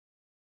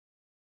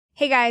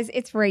Hey guys,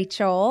 it's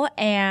Rachel,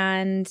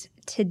 and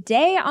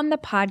today on the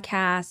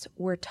podcast,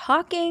 we're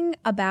talking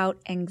about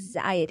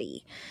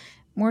anxiety.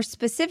 More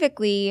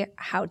specifically,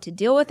 how to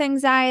deal with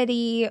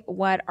anxiety,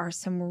 what are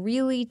some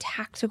really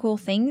tactical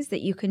things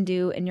that you can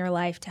do in your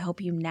life to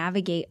help you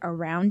navigate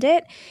around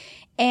it.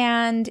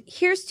 And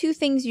here's 2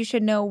 things you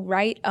should know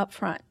right up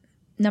front.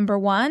 Number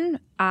 1,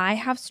 I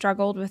have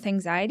struggled with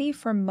anxiety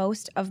for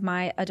most of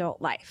my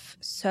adult life.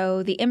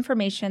 So the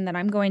information that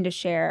I'm going to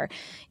share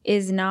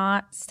is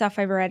not stuff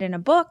I've read in a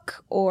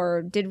book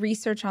or did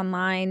research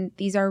online.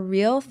 These are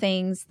real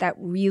things that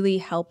really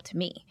helped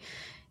me.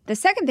 The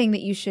second thing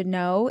that you should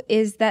know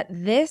is that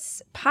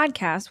this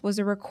podcast was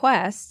a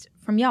request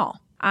from y'all.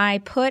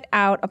 I put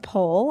out a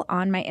poll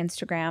on my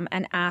Instagram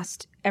and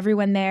asked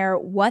everyone there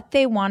what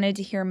they wanted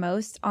to hear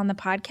most on the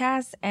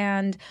podcast,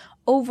 and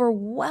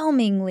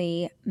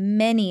overwhelmingly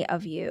many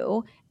of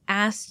you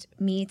asked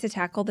me to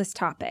tackle this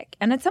topic.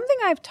 And it's something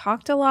I've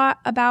talked a lot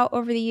about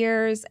over the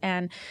years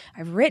and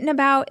I've written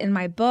about in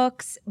my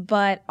books,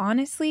 but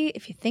honestly,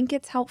 if you think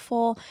it's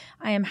helpful,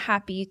 I am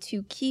happy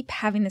to keep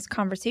having this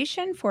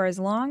conversation for as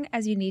long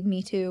as you need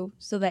me to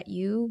so that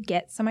you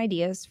get some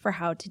ideas for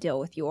how to deal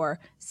with your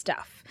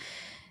stuff.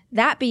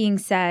 That being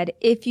said,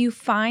 if you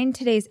find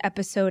today's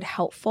episode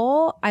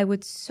helpful, I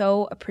would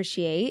so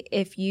appreciate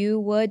if you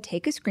would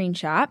take a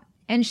screenshot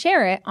and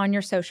share it on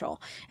your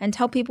social and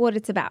tell people what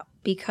it's about,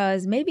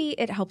 because maybe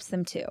it helps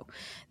them too.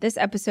 This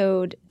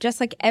episode, just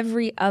like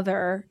every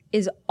other,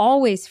 is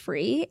always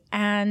free.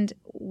 And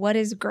what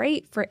is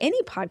great for any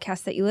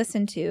podcast that you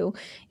listen to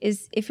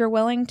is if you're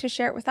willing to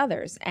share it with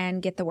others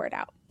and get the word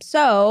out.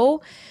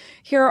 So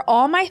here are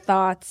all my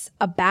thoughts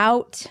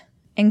about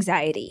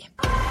anxiety.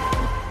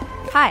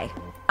 Hi,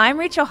 I'm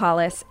Rachel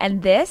Hollis,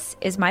 and this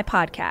is my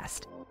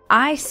podcast.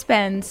 I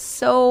spend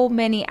so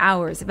many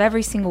hours of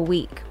every single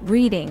week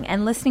reading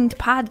and listening to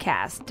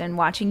podcasts and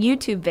watching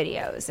YouTube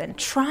videos and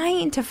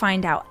trying to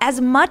find out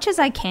as much as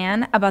I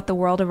can about the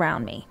world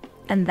around me.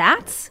 And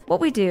that's what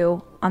we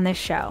do on this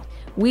show.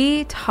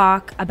 We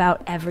talk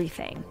about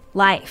everything.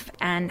 Life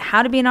and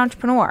how to be an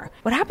entrepreneur.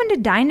 What happened to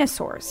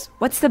dinosaurs?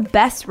 What's the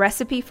best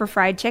recipe for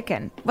fried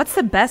chicken? What's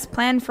the best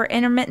plan for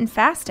intermittent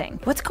fasting?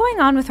 What's going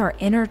on with our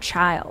inner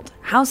child?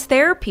 How's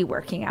therapy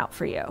working out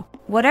for you?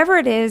 Whatever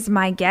it is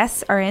my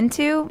guests are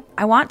into,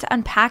 I want to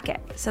unpack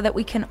it so that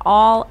we can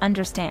all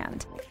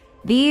understand.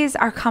 These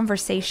are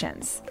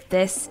conversations.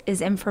 This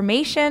is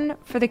information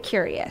for the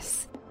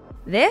curious.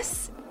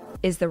 This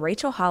is the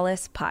Rachel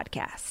Hollis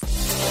Podcast.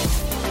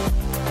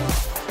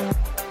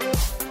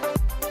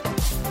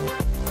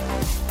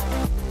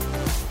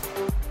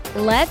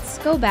 Let's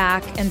go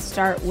back and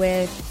start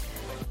with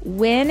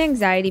when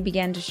anxiety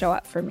began to show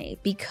up for me,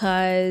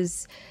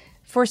 because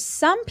for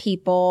some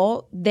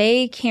people,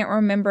 they can't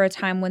remember a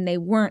time when they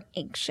weren't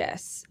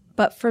anxious.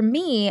 But for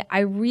me,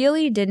 I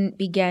really didn't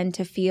begin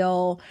to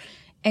feel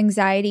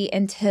anxiety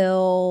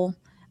until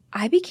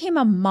I became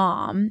a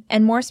mom.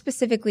 And more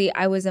specifically,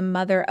 I was a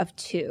mother of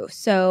 2.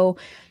 So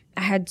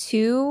I had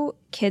 2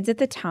 kids at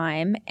the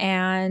time,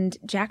 and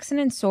Jackson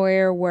and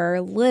Sawyer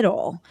were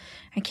little.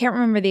 I can't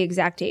remember the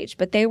exact age,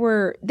 but they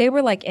were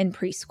like in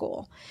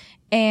preschool.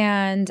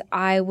 And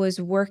I was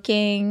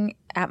working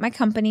at my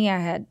company. I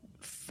had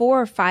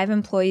 4 or 5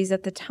 employees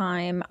at the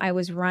time. I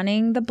was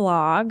running the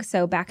blog.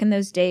 So back in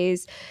those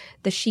days,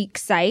 the Chic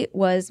site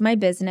was my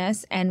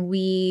business, and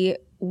we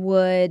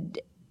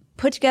would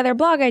put together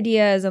blog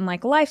ideas and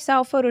like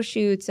lifestyle photo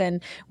shoots,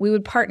 and we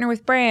would partner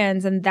with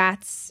brands, and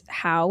that's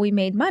how we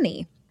made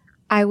money.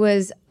 I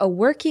was a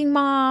working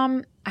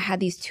mom. I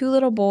had these 2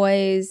 little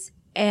boys,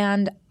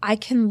 and I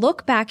can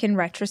look back in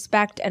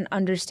retrospect and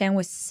understand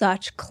with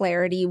such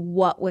clarity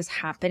what was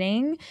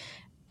happening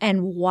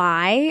and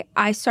why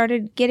I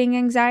started getting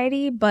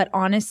anxiety. But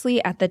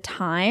honestly, at the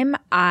time,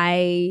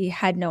 I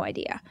had no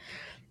idea.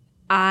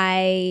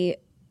 I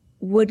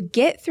would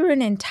get through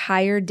an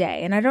entire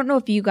day, and I don't know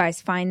if you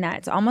guys find that.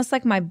 It's almost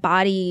like my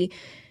body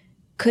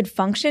could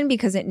function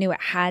because it knew it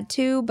had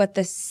to, but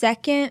the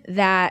second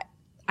that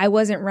I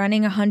wasn't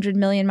running 100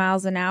 million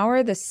miles an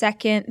hour, the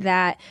second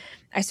that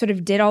I sort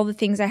of did all the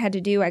things I had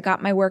to do, I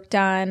got my work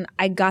done,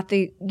 I got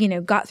through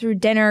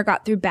dinner,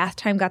 got through bath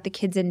time, got the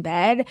kids in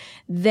bed,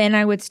 then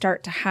I would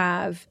start to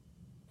have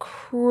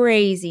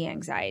crazy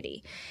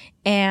anxiety.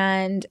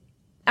 And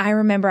I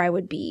remember I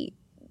would be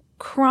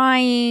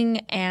crying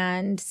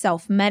and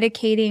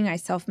self-medicating. I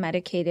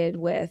self-medicated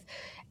with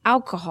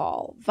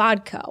alcohol,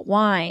 vodka,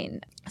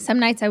 wine. Some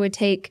nights I would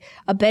take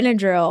a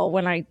Benadryl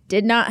when I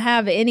did not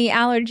have any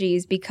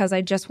allergies because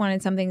I just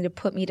wanted something to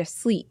put me to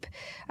sleep.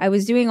 I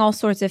was doing all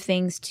sorts of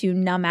things to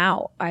numb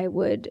out. I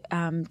would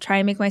try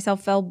and make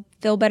myself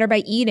feel better by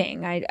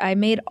eating. I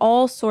made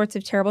all sorts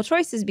of terrible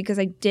choices because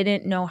I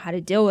didn't know how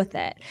to deal with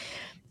it.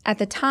 At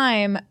the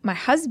time, my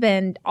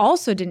husband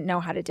also didn't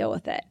know how to deal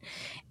with it.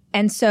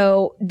 And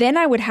so then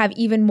I would have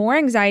even more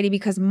anxiety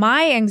because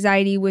my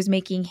anxiety was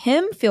making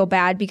him feel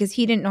bad because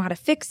he didn't know how to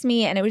fix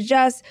me. And it was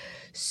just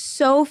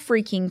so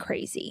freaking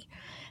crazy.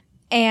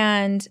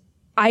 And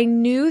I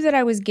knew that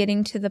I was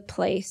getting to the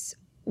place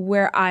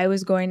where I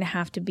was going to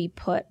have to be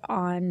put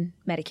on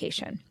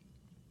medication.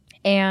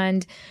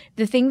 And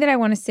the thing that I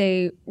want to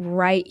say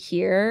right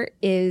here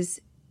is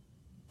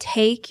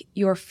take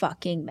your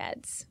fucking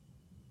meds.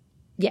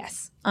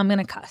 Yes, I'm going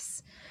to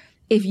cuss.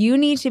 If you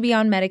need to be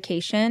on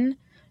medication,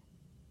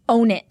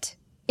 own it,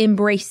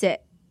 embrace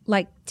it,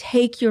 like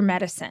take your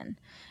medicine.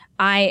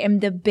 I am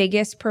the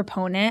biggest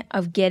proponent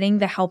of getting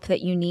the help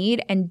that you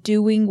need and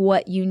doing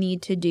what you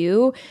need to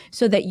do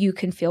so that you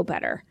can feel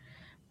better.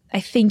 I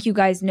think you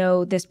guys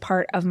know this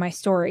part of my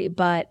story,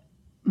 but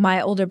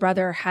my older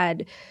brother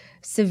had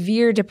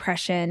severe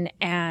depression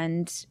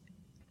and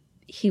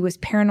he was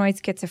paranoid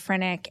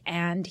schizophrenic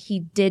and he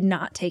did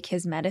not take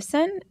his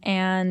medicine,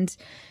 and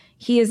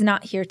he is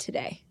not here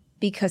today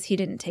because he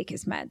didn't take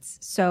his meds.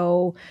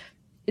 So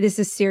this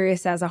is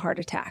serious as a heart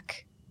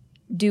attack.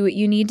 Do what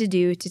you need to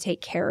do to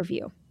take care of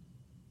you.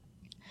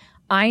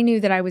 I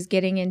knew that I was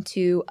getting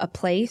into a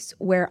place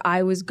where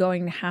I was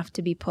going to have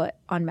to be put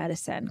on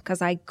medicine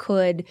because I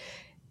could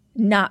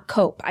not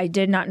cope. I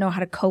did not know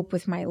how to cope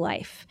with my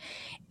life.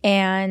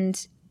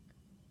 And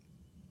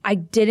I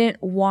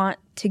didn't want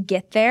to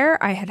get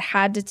there. I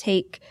had to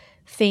take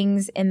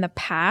things in the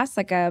past.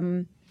 Like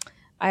I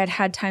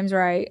had times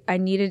where I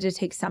needed to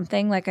take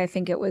something, like I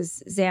think it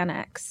was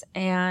Xanax.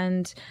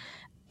 And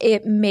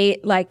it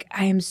made like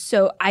I am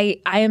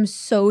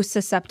so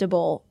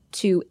susceptible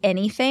to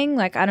anything.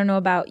 Like, I don't know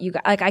about you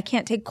guys. Like, I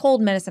can't take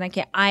cold medicine. I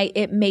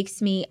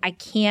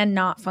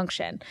cannot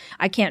function.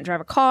 I can't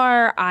drive a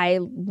car. I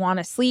want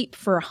to sleep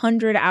for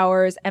 100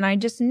 hours. And I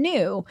just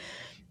knew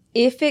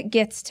if it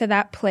gets to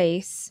that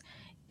place,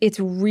 it's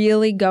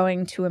really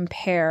going to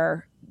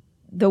impair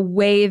the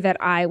way that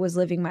I was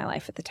living my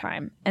life at the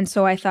time. And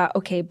so I thought,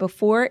 okay,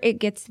 before it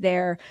gets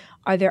there,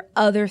 are there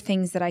other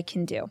things that I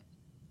can do?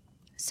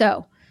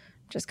 So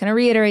just going to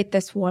reiterate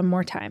this one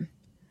more time.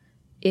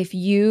 If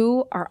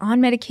you are on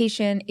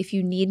medication, if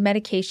you need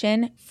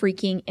medication,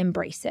 freaking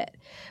embrace it.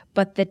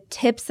 But the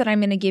tips that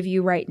I'm going to give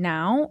you right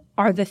now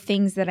are the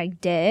things that I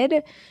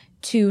did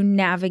to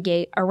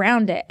navigate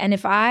around it. And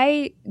if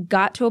I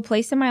got to a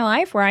place in my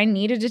life where I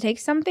needed to take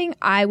something,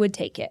 I would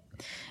take it.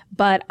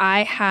 But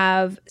I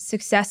have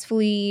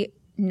successfully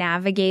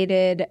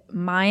navigated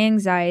my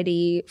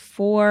anxiety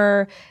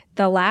for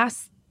the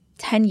last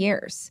 10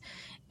 years.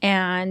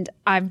 And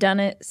I've done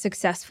it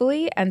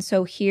successfully. And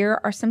so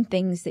here are some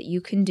things that you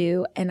can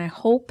do. And I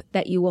hope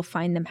that you will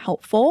find them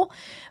helpful.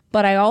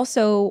 But I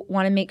also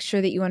want to make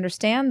sure that you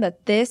understand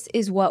that this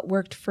is what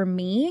worked for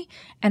me.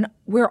 And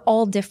we're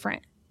all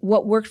different.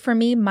 What worked for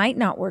me might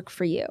not work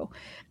for you.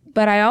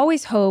 But I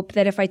always hope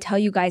that if I tell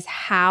you guys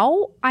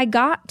how I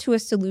got to a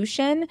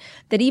solution,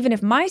 that even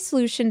if my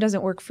solution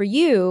doesn't work for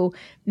you,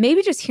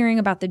 maybe just hearing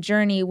about the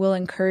journey will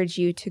encourage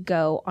you to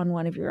go on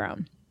one of your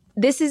own.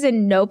 This is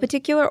in no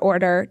particular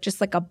order, just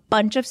like a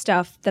bunch of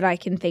stuff that I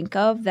can think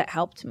of that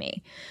helped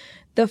me.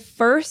 The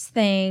first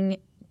thing,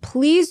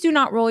 please do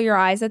not roll your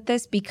eyes at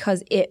this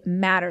because it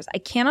matters. I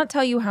cannot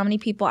tell you how many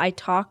people I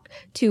talk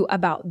to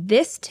about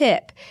this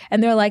tip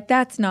and they're like,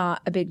 that's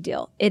not a big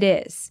deal. It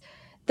is.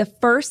 The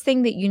first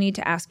thing that you need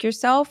to ask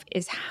yourself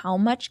is how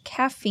much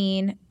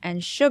caffeine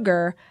and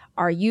sugar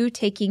are you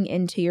taking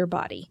into your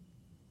body?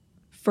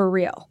 For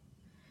real.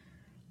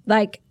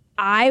 Like,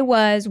 I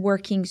was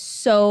working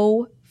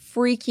so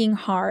freaking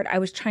hard. I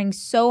was trying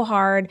so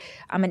hard.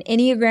 I'm an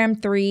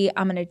Enneagram 3.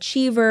 I'm an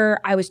achiever.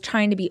 I was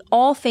trying to be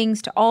all things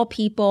to all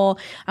people.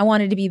 I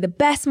wanted to be the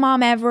best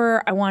mom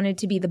ever. I wanted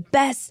to be the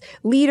best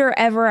leader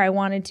ever. I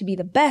wanted to be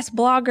the best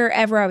blogger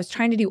ever. I was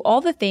trying to do all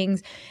the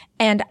things.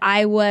 And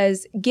I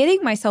was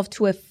getting myself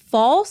to a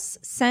false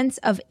sense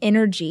of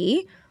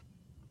energy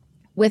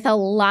with a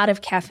lot of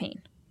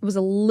caffeine. I was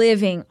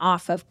living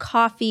off of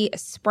coffee,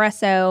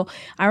 espresso.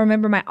 I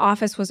remember my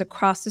office was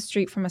across the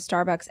street from a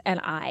Starbucks and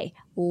I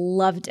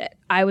loved it.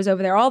 I was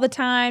over there all the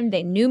time.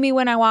 They knew me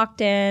when I walked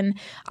in.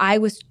 I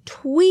was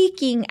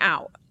tweaking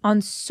out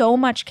on so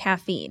much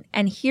caffeine.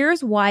 And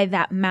here's why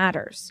that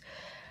matters.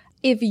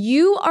 If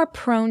you are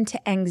prone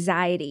to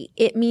anxiety,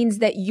 it means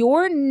that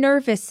your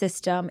nervous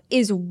system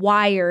is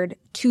wired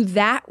to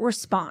that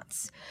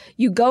response.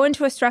 You go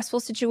into a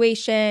stressful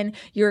situation,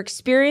 you're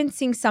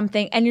experiencing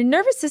something, and your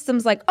nervous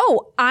system's like,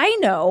 oh, I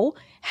know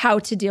how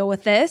to deal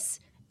with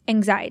this.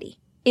 Anxiety.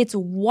 It's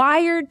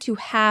wired to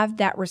have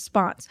that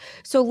response.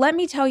 So let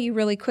me tell you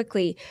really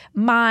quickly,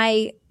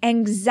 my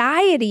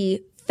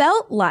anxiety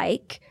felt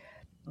like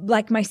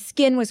my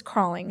skin was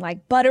crawling,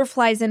 like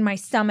butterflies in my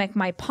stomach.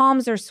 My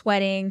palms are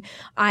sweating.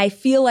 I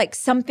feel like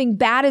something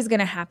bad is going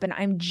to happen.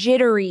 I'm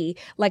jittery,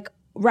 like,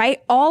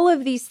 right? All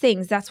of these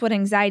things, that's what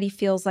anxiety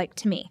feels like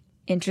to me.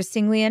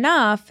 Interestingly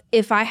enough,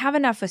 if I have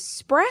enough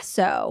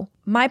espresso,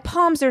 my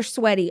palms are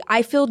sweaty.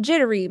 I feel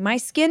jittery. My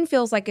skin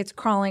feels like it's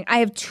crawling. I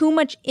have too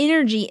much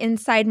energy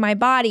inside my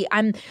body.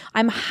 I'm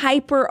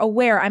hyper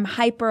aware. I'm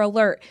hyper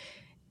alert.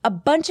 A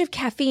bunch of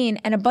caffeine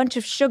and a bunch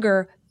of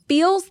sugar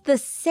feels the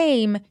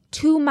same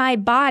to my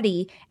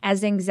body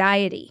as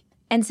anxiety.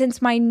 And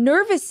since my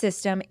nervous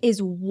system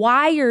is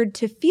wired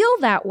to feel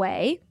that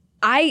way,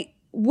 I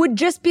would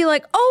just be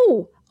like,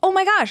 oh, oh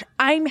my gosh,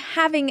 I'm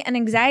having an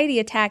anxiety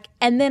attack,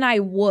 and then I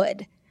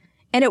would.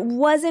 And it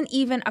wasn't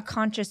even a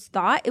conscious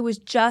thought. It was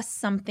just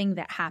something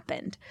that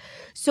happened.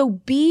 So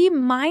be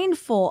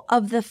mindful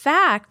of the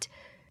fact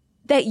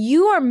that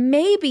you are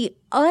maybe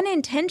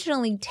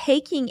unintentionally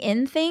taking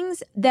in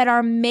things that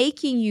are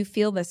making you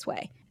feel this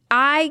way.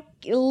 I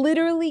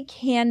literally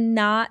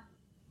cannot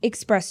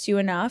express to you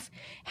enough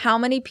how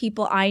many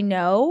people I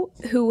know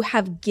who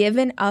have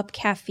given up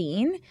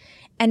caffeine,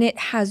 and it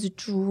has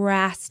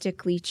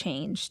drastically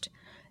changed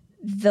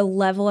the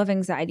level of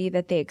anxiety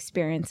that they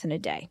experience in a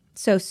day.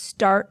 So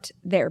start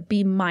there.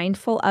 Be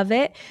mindful of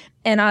it.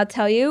 And I'll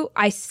tell you,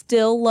 I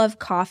still love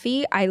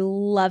coffee. I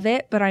love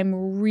it, but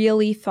I'm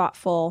really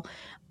thoughtful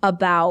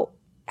about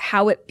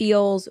how it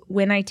feels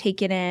when I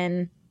take it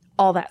in,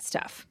 all that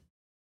stuff.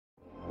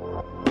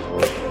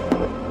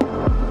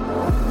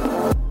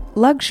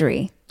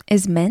 Luxury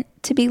is meant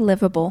to be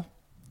livable.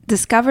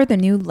 Discover the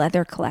new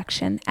leather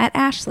collection at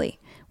Ashley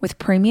with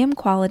premium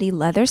quality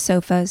leather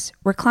sofas,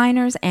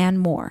 recliners, and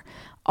more,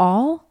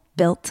 all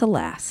built to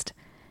last.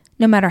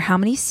 No matter how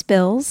many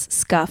spills,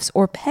 scuffs,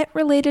 or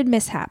pet-related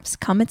mishaps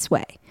come its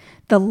way,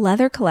 the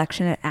leather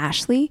collection at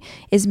Ashley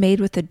is made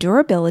with the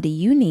durability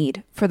you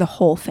need for the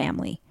whole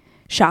family.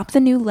 Shop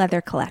the new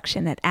leather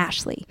collection at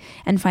Ashley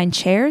and find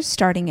chairs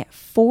starting at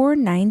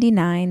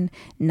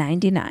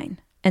 $499.99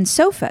 and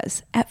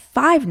sofas at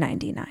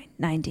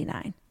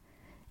 $599.99.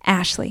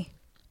 Ashley,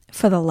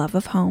 for the love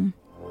of home.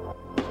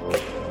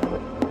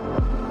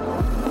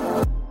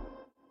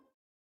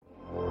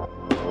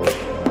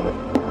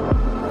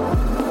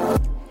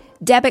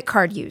 Debit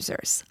card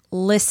users,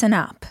 listen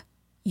up.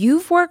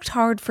 You've worked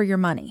hard for your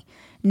money.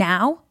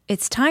 Now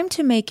it's time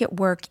to make it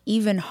work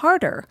even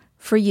harder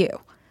for you.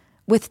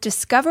 With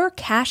Discover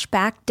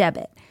Cashback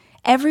Debit,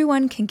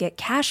 everyone can get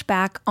cash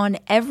back on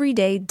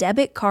everyday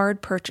debit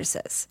card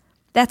purchases.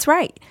 That's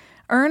right.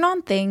 Earn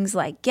on things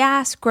like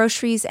gas,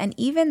 groceries, and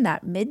even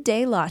that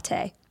midday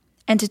latte.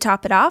 And to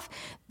top it off,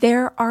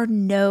 there are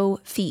no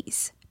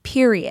fees,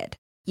 period.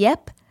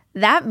 Yep,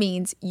 that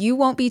means you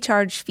won't be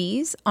charged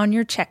fees on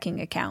your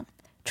checking account.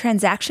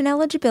 Transaction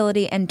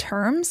eligibility and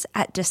terms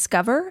at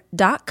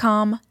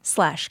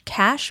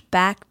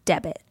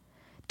discover.com/cashbackdebit.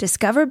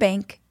 Discover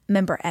Bank,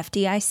 member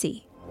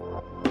FDIC.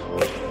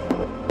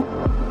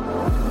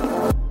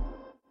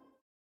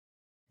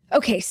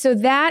 Okay, so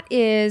that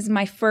is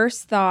my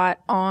first thought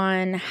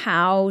on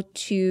how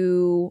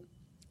to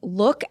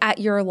look at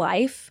your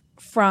life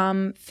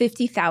from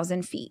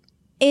 50,000 feet.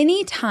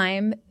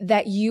 Anytime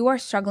that you are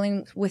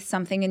struggling with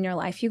something in your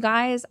life, you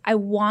guys, I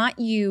want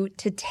you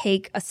to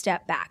take a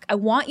step back. I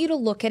want you to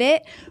look at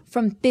it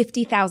from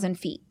 50,000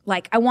 feet.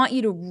 Like, I want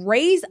you to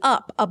raise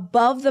up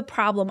above the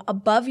problem,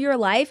 above your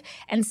life,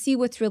 and see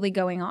what's really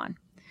going on.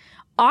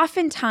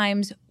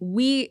 Oftentimes,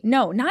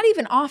 not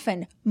even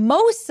often,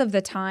 most of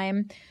the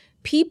time,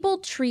 people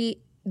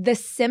treat the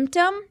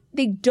symptom,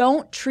 they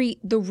don't treat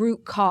the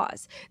root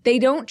cause. They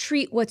don't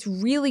treat what's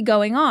really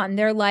going on.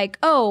 They're like,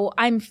 oh,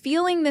 I'm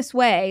feeling this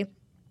way.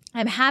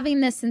 I'm having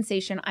this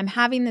sensation. I'm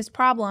having this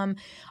problem.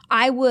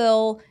 I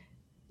will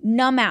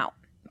numb out.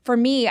 For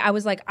me, I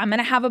was like, I'm going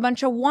to have a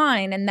bunch of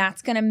wine, and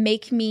that's going to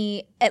make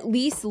me at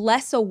least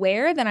less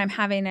aware that I'm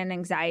having an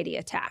anxiety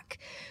attack.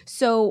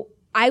 So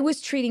I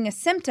was treating a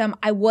symptom.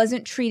 I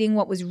wasn't treating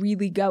what was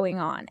really going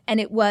on. And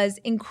it was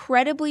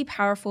incredibly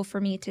powerful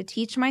for me to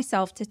teach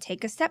myself to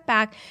take a step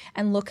back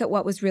and look at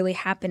what was really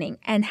happening.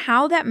 And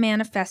how that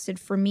manifested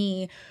for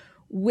me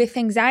with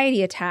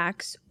anxiety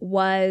attacks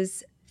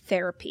was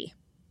therapy.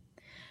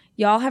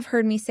 Y'all have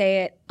heard me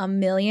say it a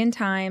million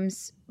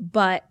times,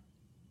 but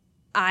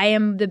I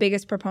am the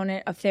biggest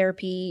proponent of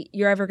therapy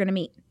you're ever going to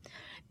meet,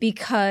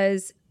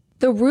 because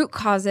the root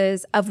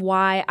causes of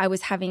why I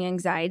was having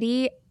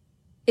anxiety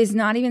is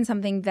not even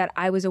something that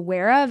I was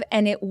aware of,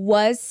 and it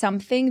was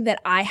something that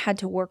I had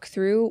to work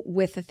through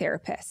with a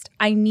therapist.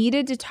 I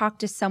needed to talk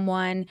to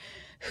someone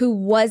who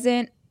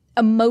wasn't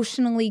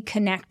emotionally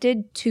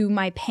connected to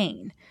my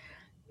pain.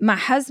 My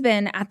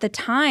husband at the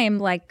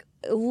time,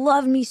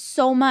 loved me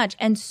so much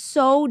and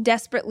so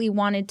desperately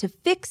wanted to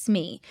fix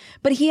me,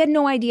 but he had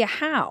no idea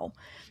how.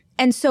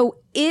 And so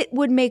it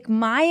would make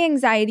my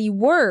anxiety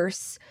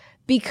worse,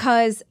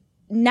 because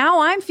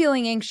now I'm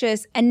feeling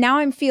anxious and now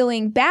I'm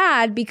feeling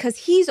bad because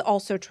he's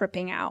also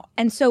tripping out.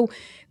 And so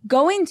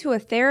going to a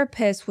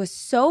therapist was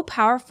so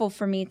powerful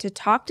for me to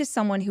talk to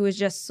someone who was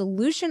just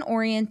solution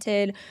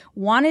oriented,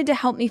 wanted to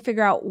help me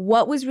figure out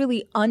what was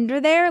really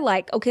under there.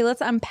 Like, okay, let's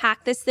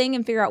unpack this thing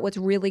and figure out what's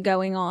really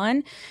going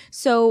on.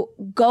 So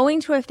going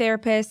to a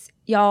therapist,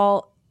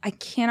 y'all, I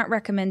cannot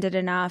recommend it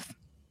enough.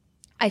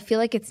 I feel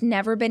like it's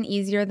never been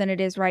easier than it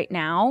is right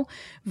now.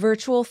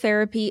 Virtual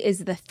therapy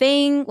is the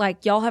thing.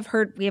 Like, y'all have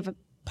heard, we have a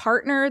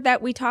partner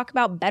that we talk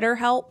about,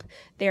 BetterHelp.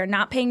 They are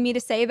not paying me to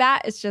say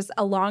that. It's just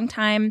a long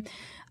time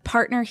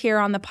partner here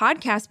on the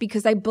podcast,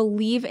 because I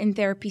believe in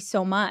therapy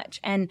so much.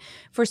 And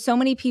for so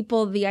many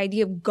people, the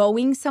idea of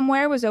going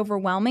somewhere was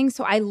overwhelming.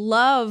 So I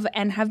love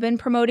and have been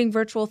promoting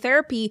virtual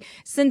therapy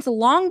since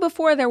long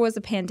before there was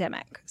a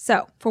pandemic.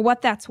 So for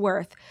what that's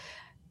worth,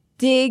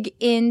 dig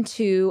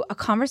into a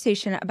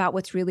conversation about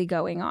what's really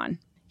going on.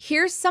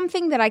 Here's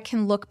something that I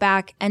can look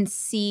back and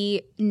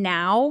see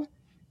now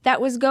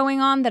that was going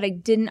on that I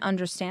didn't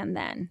understand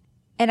then.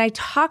 And I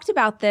talked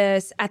about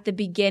this at the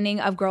beginning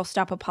of Girl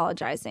Stop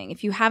Apologizing.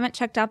 If you haven't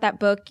checked out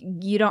that book,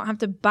 you don't have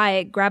to buy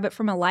it, grab it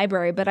from a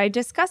library, but I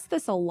discussed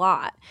this a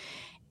lot.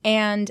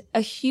 And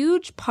a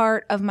huge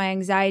part of my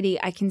anxiety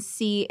I can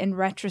see in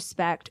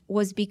retrospect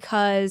was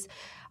because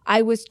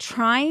I was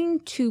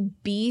trying to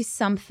be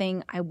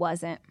something I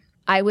wasn't.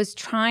 I was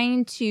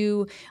trying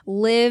to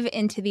live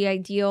into the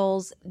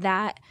ideals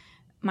that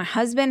my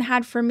husband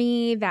had for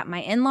me, that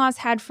my in-laws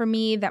had for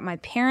me, that my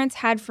parents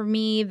had for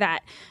me,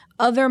 that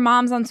other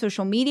moms on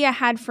social media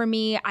had for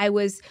me. I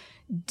was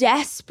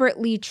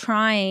desperately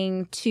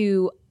trying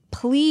to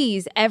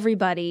please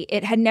everybody.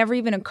 It had never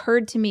even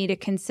occurred to me to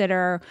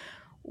consider,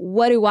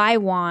 what do I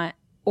want,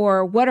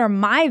 or what are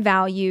my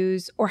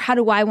values, or how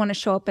do I want to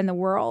show up in the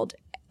world?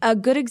 A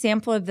good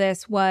example of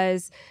this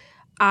was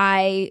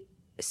I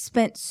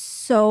spent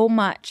so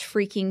much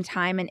freaking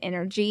time and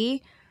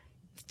energy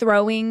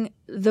throwing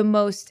the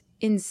most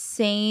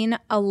insane,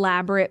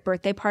 elaborate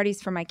birthday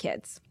parties for my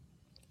kids,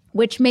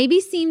 which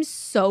maybe seems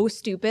so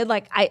stupid.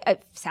 Like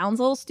it sounds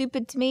a little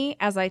stupid to me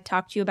as I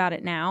talk to you about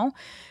it now,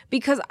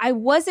 because I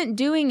wasn't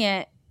doing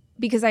it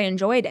because I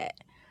enjoyed it.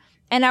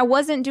 And I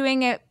wasn't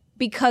doing it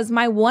because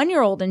my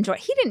 1-year-old enjoyed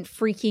it. He didn't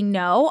freaking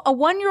know. A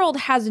 1-year-old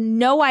has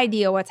no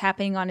idea what's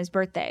happening on his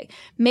birthday.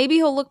 Maybe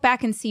he'll look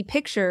back and see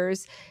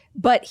pictures,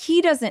 but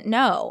he doesn't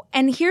know.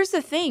 And here's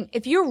the thing.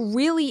 If you're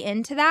really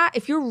into that,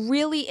 if you're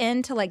really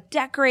into like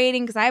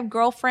decorating, because I have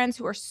girlfriends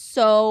who are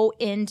so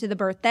into the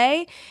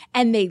birthday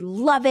and they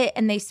love it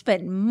and they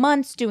spend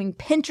months doing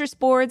Pinterest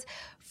boards,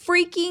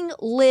 freaking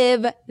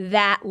live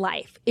that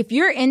life. If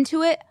you're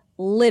into it,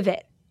 live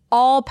it.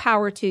 All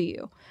power to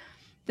you.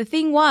 The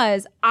thing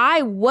was,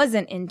 I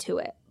wasn't into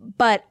it,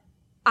 but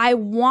I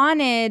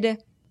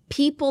wanted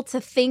people to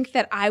think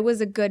that I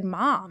was a good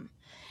mom.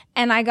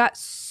 And I got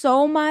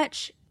so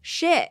much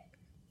shit.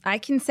 I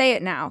can say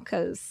it now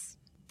because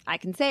I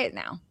can say it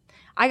now.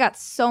 I got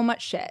so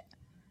much shit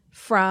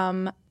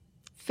from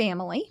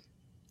family.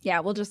 Yeah,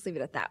 we'll just leave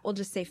it at that. We'll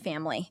just say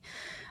family.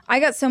 I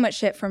got so much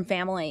shit from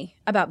family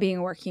about being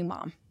a working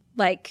mom.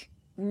 Like,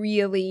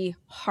 really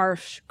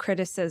harsh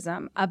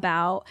criticism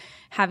about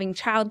having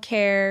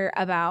childcare,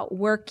 about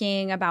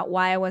working, about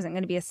why I wasn't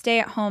going to be a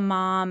stay-at-home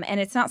mom. And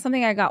it's not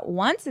something I got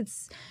once.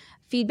 It's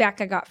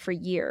feedback I got for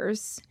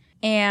years.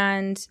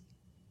 And,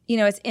 you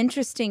know, it's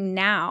interesting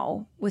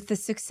now with the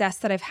success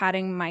that I've had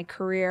in my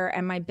career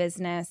and my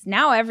business.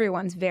 Now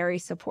everyone's very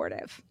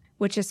supportive,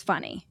 which is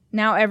funny.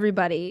 Now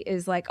everybody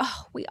is like,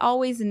 oh, we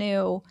always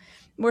knew.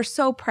 We're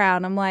so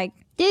proud. I'm like,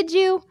 did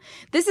you?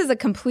 This is a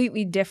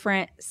completely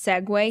different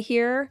segue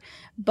here,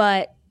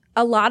 but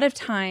a lot of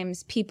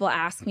times people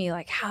ask me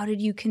like, how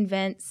did you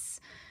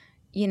convince,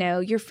 you know,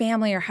 your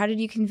family, or how did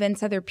you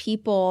convince other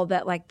people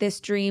that like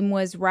this dream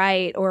was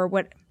right, or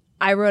what?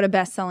 I wrote a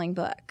best-selling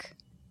book.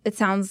 It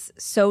sounds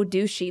so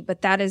douchey,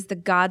 but that is the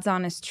God's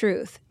honest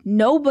truth.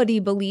 Nobody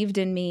believed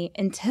in me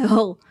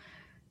until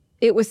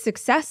it was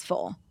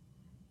successful.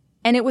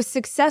 And it was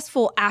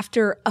successful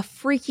after a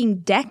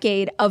freaking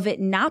decade of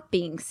it not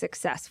being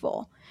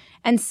successful.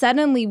 And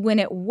suddenly when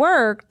it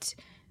worked,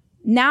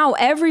 now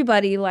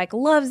everybody like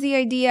loves the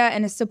idea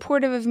and is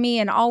supportive of me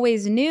and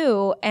always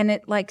knew, and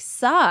it like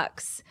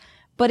sucks.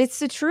 But it's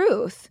the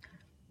truth.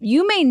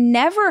 You may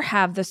never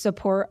have the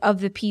support of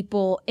the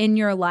people in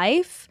your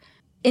life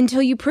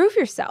until you prove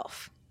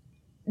yourself.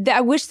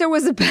 I wish there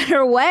was a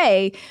better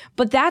way,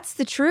 but that's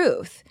the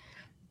truth.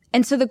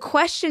 And so the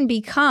question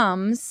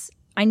becomes,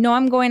 I know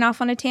I'm going off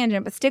on a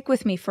tangent, but stick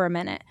with me for a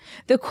minute.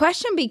 The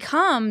question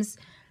becomes,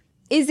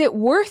 is it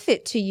worth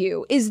it to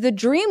you? Is the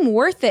dream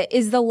worth it?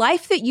 Is the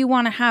life that you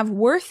want to have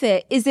worth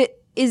it? Is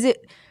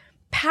it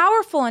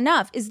powerful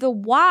enough? Is the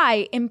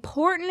why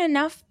important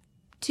enough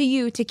to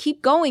you to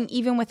keep going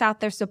even without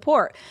their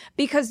support?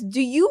 Because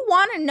do you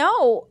want to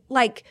know,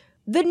 like,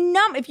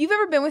 if you've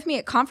ever been with me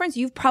at conference,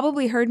 you've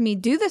probably heard me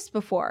do this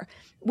before.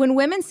 When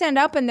women stand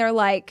up and they're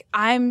like,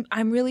 I'm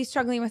really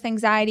struggling with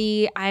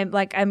anxiety.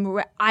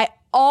 I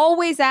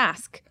always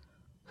ask,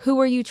 who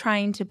are you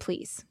trying to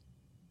please?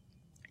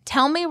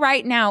 Tell me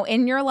right now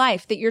in your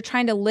life that you're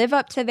trying to live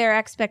up to their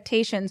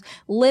expectations,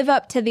 live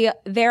up to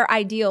their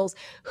ideals.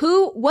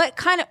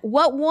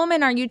 What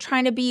woman are you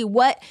trying to be?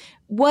 What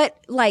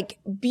like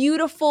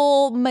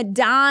beautiful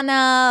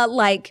Madonna,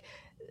 like,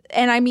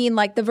 and I mean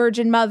like the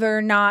Virgin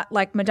Mother, not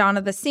like Madonna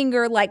the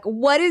singer. Like,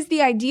 what is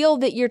the ideal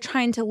that you're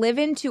trying to live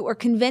into, or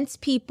convince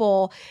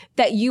people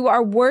that you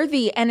are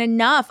worthy and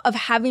enough of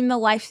having the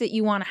life that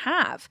you want to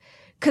have?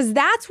 Because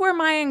that's where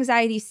my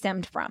anxiety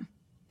stemmed from.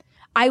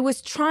 I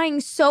was trying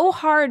so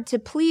hard to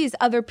please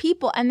other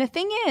people. And the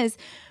thing is,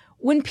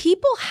 when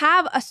people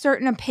have a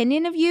certain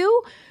opinion of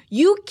you,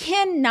 you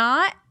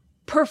cannot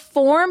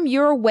perform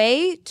your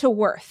way to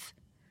worth.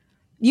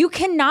 You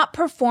cannot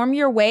perform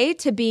your way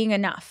to being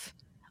enough.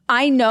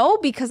 I know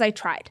because I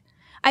tried.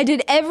 I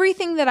did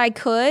everything that I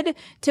could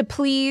to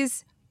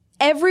please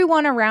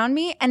everyone around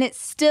me, and it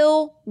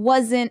still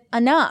wasn't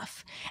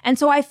enough. And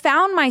so I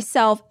found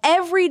myself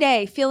every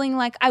day feeling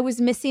like I was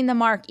missing the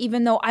mark,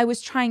 even though I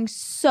was trying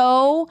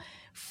so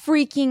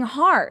freaking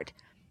hard.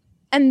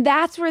 And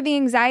that's where the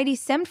anxiety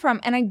stemmed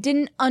from. And I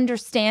didn't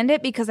understand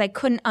it because I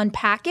couldn't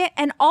unpack it.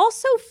 And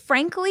also,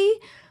 frankly,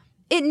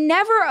 it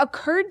never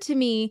occurred to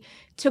me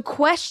to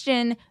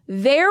question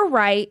their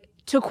right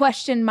to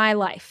question my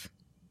life.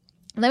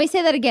 Let me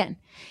say that again.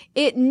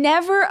 It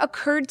never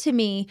occurred to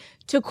me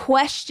to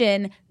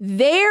question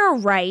their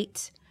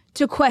right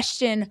to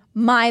question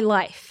my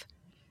life.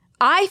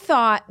 I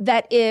thought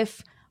that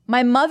if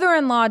my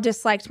mother-in-law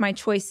disliked my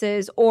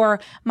choices or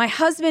my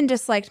husband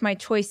disliked my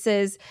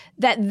choices,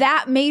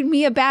 that made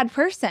me a bad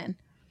person,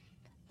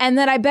 and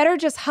that I better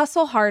just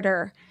hustle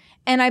harder,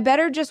 and I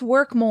better just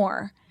work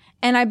more,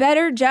 and I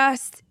better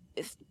just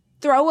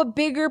throw a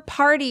bigger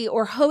party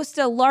or host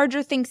a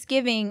larger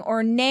Thanksgiving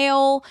or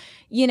nail,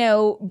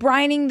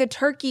 brining the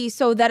turkey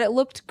so that it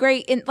looked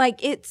great. And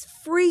it's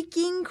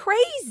freaking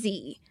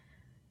crazy.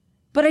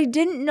 But I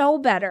didn't know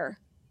better.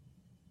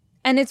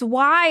 And it's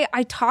why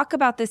I talk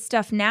about this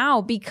stuff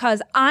now,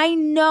 because I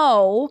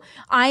know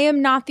I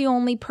am not the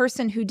only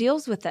person who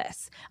deals with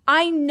this.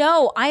 I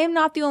know I am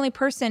not the only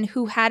person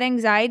who had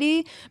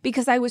anxiety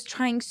because I was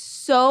trying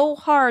so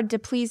hard to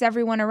please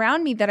everyone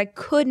around me that I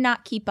could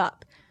not keep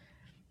up.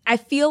 I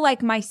feel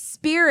like my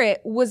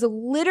spirit was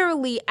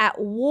literally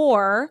at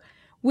war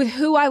with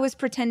who I was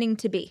pretending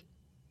to be.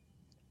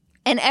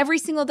 And every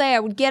single day I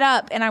would get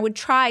up and I would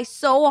try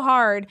so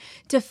hard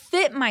to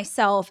fit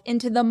myself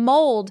into the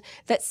mold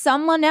that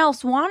someone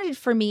else wanted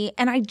for me,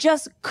 and I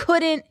just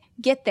couldn't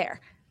get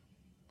there.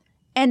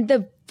 And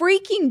the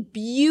freaking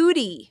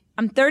beauty,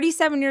 I'm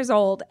 37 years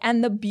old,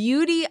 and the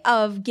beauty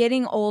of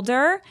getting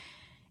older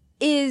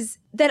is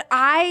that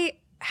I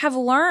have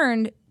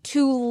learned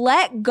to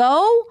let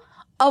go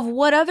of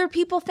what other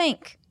people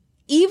think,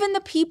 even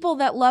the people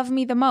that love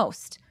me the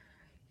most.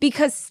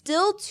 Because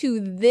still to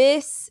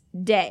this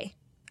day,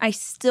 I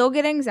still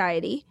get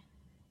anxiety.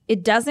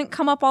 It doesn't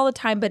come up all the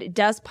time, but it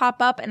does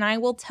pop up. And I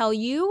will tell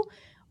you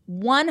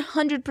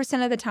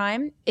 100% of the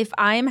time, if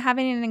I am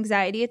having an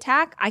anxiety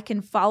attack, I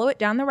can follow it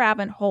down the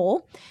rabbit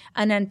hole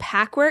and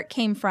unpack where it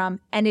came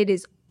from. And it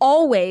is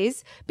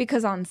always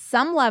because on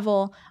some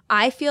level,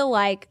 I feel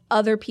like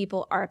other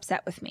people are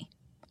upset with me.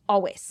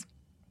 Always.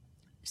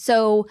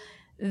 So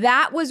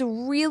that was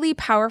really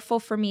powerful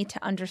for me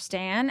to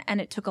understand, and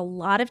it took a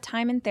lot of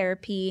time in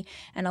therapy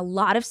and a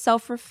lot of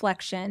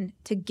self-reflection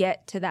to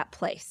get to that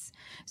place.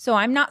 So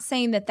I'm not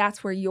saying that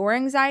that's where your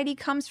anxiety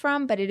comes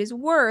from, but it is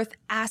worth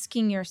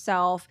asking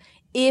yourself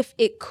if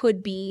it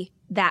could be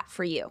that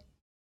for you.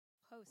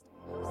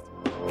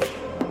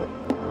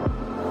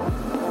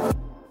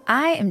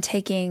 I am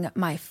taking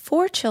my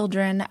 4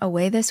 children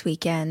away this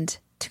weekend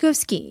to go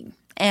skiing.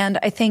 And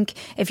I think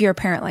if you're a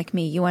parent like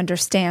me, you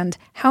understand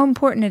how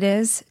important it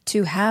is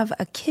to have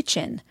a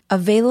kitchen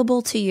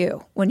available to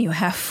you when you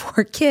have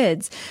 4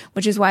 kids,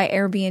 which is why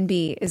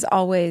Airbnb is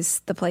always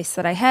the place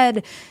that I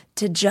head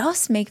to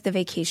just make the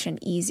vacation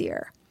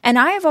easier. And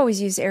I have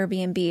always used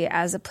Airbnb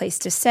as a place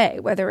to stay,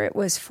 whether it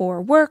was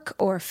for work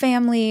or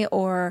family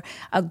or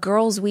a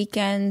girls'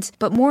 weekend.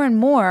 But more and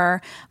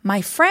more,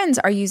 my friends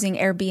are using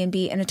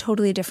Airbnb in a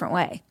totally different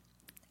way,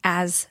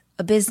 as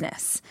a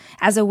business,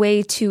 as a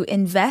way to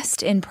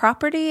invest in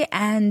property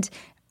and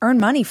earn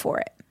money for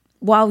it.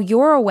 While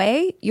you're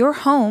away, your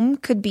home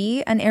could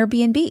be an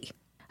Airbnb.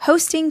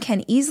 Hosting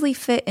can easily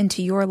fit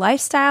into your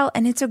lifestyle,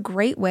 and it's a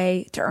great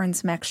way to earn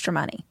some extra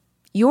money.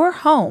 Your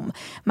home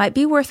might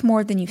be worth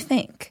more than you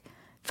think.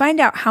 Find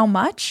out how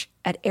much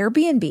at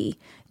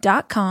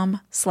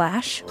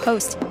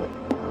airbnb.com/hosting.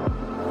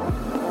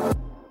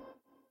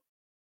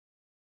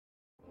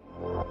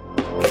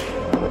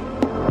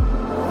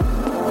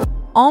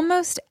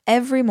 Almost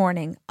every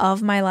morning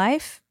of my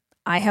life,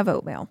 I have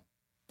oatmeal.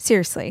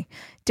 Seriously,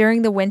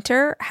 during the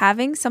winter,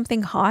 having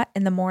something hot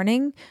in the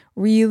morning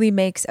really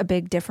makes a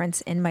big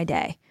difference in my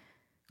day.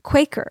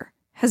 Quaker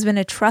has been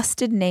a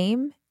trusted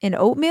name in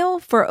oatmeal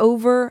for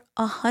over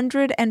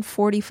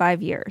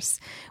 145 years,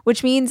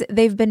 which means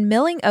they've been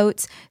milling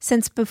oats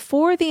since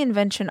before the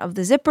invention of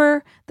the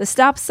zipper, the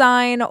stop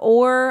sign,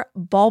 or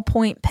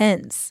ballpoint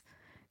pens.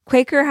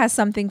 Quaker has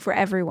something for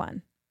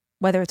everyone,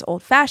 whether it's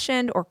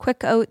old-fashioned or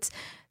quick oats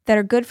that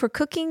are good for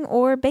cooking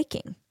or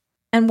baking.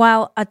 And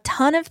while a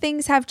ton of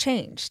things have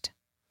changed,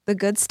 the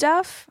good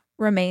stuff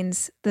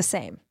remains the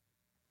same.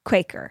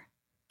 Quaker,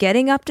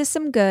 getting up to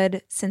some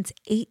good since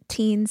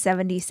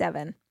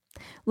 1877.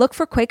 Look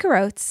for Quaker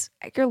Oats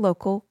at your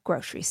local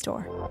grocery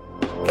store.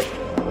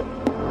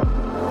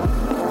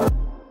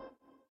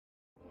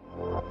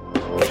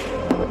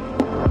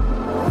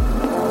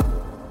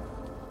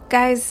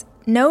 Guys,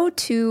 no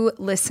 2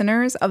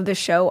 listeners of the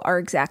show are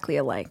exactly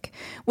alike,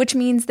 which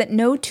means that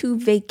no 2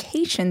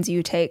 vacations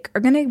you take are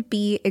going to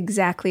be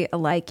exactly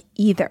alike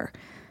either.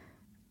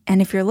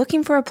 And if you're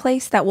looking for a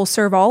place that will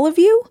serve all of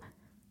you,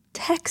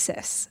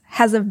 Texas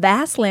has a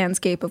vast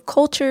landscape of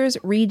cultures,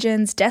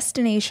 regions,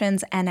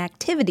 destinations, and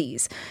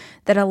activities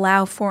that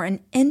allow for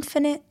an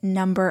infinite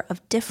number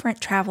of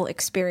different travel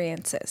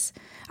experiences.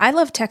 I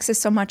love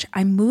Texas so much,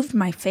 I moved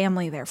my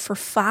family there for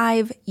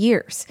 5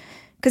 years.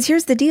 Because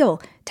here's the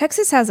deal,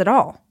 Texas has it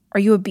all. Are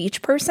you a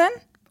beach person?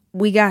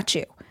 We got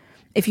you.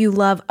 If you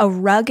love a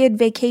rugged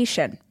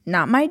vacation,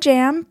 not my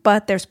jam,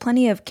 but there's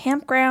plenty of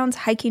campgrounds,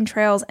 hiking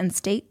trails, and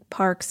state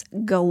parks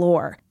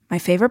galore. My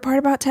favorite part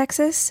about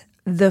Texas?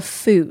 The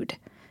food.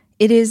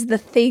 It is the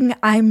thing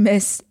I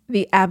miss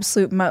the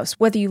absolute most.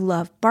 Whether you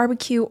love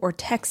barbecue or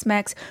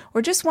Tex-Mex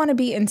or just want to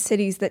be in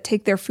cities that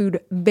take their food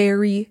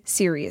very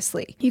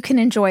seriously. You can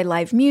enjoy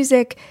live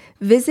music,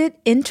 visit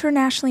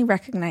internationally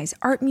recognized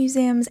art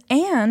museums,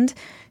 and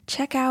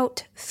check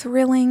out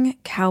thrilling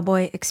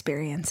cowboy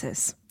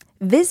experiences.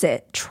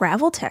 Visit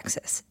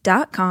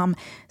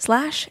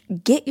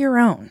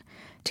traveltexas.com/getyourown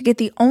to get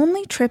the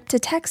only trip to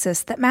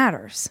Texas that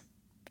matters.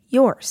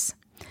 Yours.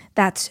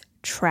 That's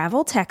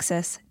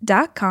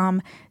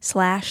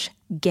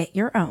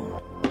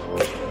traveltexas.com/getyourown.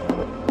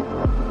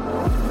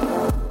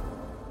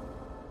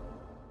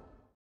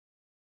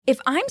 If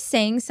I'm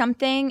saying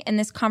something in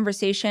this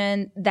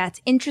conversation that's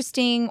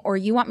interesting or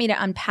you want me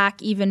to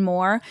unpack even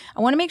more,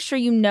 I want to make sure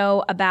you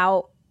know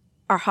about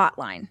our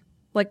hotline.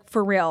 Like,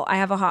 for real, I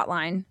have a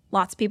hotline.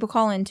 Lots of people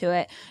call into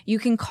it. You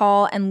can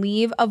call and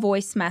leave a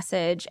voice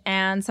message,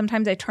 and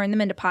sometimes I turn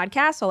them into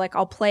podcasts. So, like,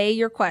 I'll play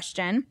your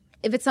question.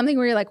 If it's something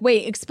where you're like,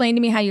 wait, explain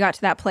to me how you got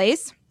to that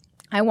place,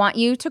 I want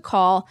you to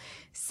call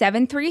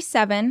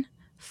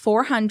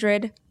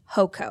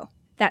 737-400-HOCO.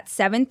 That's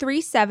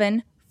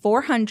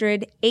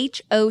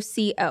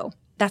 737-400-HOCO.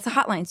 That's a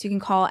hotline, so you can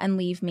call and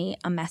leave me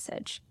a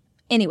message.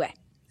 Anyway,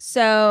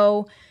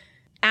 so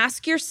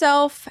ask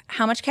yourself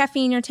how much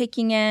caffeine you're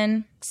taking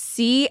in,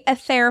 see a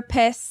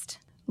therapist,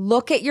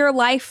 look at your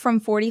life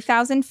from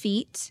 40,000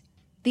 feet.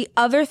 The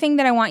other thing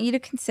that I want you to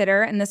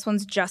consider, and this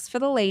one's just for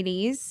the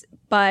ladies,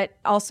 but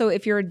also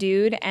if you're a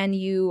dude and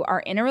you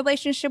are in a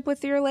relationship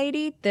with your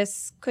lady,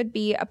 this could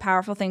be a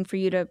powerful thing for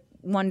you to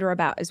wonder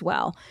about as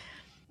well.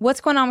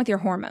 What's going on with your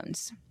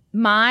hormones?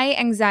 My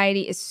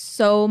anxiety is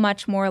so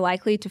much more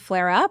likely to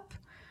flare up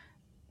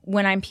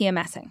when I'm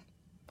PMSing.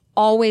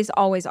 Always,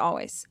 always,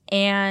 always.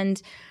 And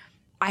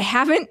I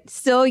haven't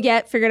still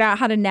yet figured out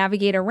how to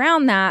navigate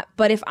around that,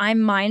 but if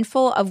I'm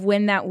mindful of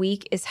when that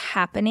week is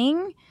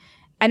happening,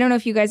 I don't know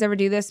if you guys ever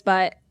do this,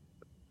 but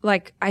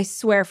like, I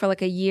swear for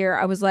like a year,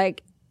 I was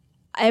like,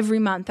 every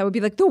month I would be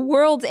like, the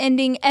world's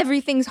ending,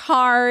 everything's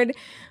hard.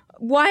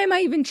 Why am I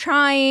even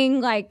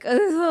trying? Like,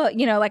 ugh,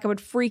 like I would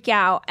freak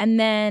out. And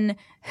then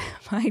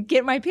I'd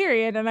get my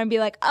period and I'd be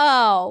like,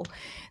 oh,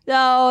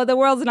 no, the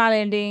world's not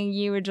ending.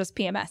 You were just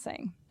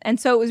PMSing. And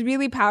so it was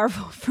really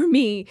powerful for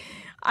me.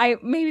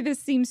 Maybe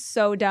this seems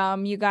so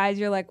dumb. You guys,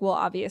 you're like, well,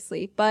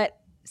 obviously. But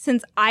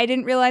since I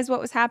didn't realize what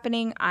was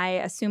happening, I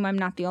assume I'm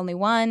not the only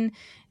one.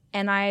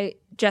 And I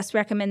just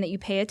recommend that you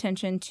pay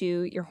attention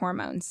to your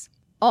hormones.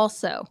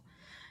 Also,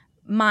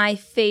 my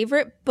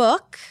favorite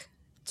book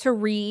to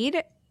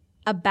read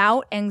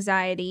about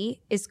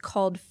anxiety is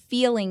called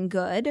Feeling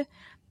Good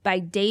by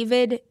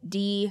David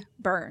D.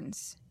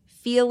 Burns.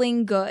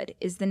 Feeling Good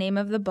is the name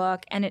of the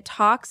book, and it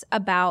talks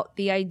about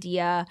the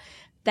idea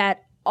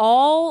that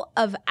all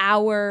of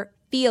our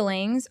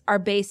feelings are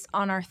based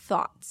on our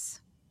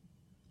thoughts.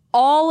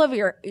 All of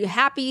your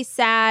happy,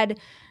 sad,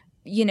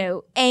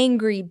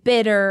 angry,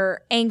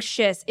 bitter,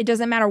 anxious, it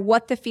doesn't matter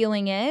what the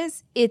feeling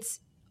is, it's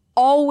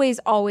always,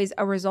 always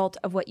a result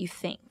of what you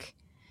think.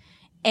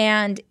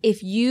 And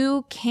if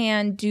you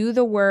can do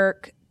the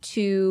work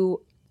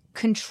to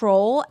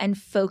control and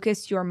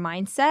focus your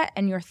mindset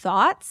and your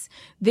thoughts,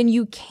 then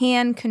you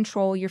can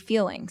control your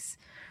feelings.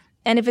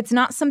 And if it's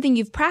not something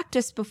you've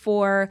practiced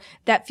before,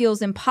 that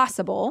feels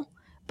impossible.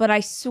 But I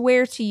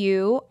swear to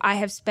you, I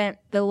have spent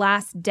the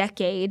last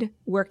decade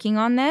working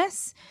on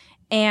this.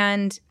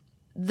 And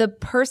the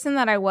person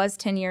that I was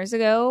 10 years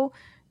ago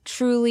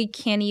truly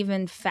can't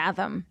even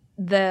fathom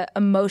the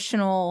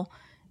emotional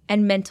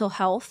and mental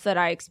health that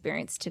I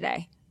experience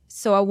today.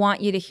 So I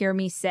want you to hear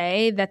me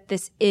say that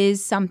this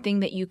is something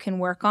that you can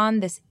work on.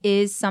 This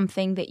is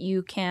something that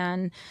you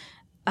can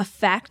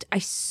affect. I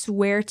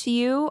swear to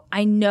you,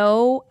 I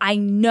know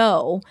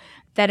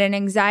that an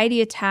anxiety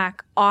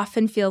attack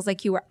often feels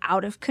like you are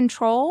out of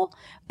control,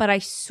 but I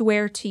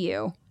swear to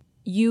you,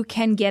 you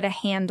can get a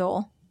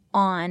handle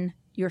on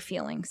your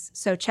feelings.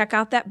 So check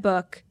out that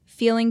book,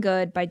 Feeling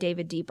Good by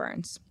David D.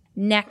 Burns.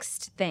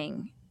 Next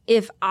thing,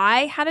 if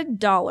I had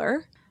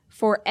 $1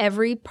 for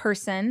every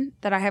person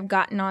that I have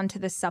gotten onto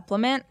this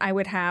supplement, I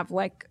would have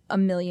like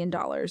 $1 million.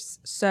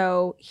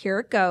 So here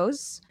it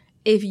goes.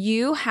 If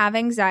you have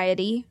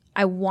anxiety,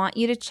 I want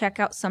you to check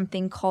out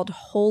something called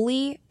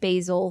holy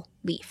basil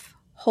leaf.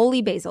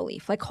 Holy basil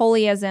leaf, like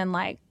holy as in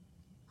like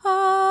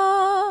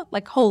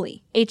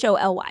holy,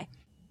 HOLY.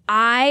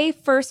 I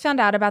first found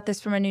out about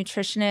this from a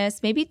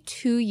nutritionist maybe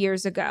 2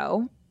 years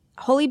ago.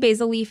 Holy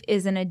basil leaf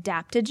is an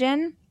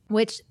adaptogen.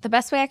 which the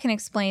best way I can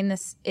explain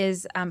this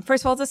is,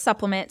 first of all, it's a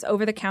supplement. It's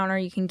over the counter.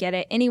 You can get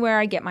it anywhere.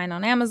 I get mine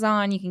on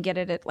Amazon. You can get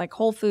it at like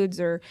Whole Foods,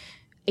 or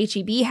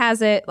H-E-B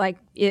has it.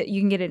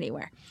 You can get it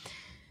anywhere.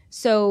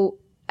 So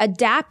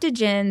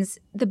adaptogens,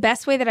 the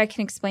best way that I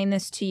can explain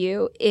this to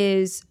you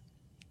is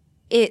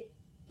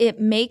it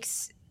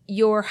makes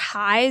your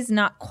highs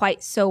not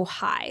quite so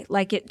high.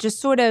 Like it just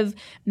sort of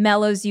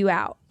mellows you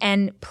out.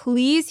 And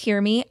please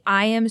hear me.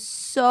 I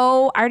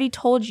already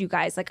told you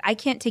guys, like I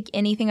can't take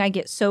anything. I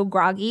get so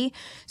groggy.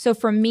 So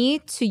for me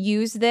to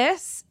use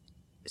this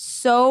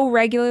so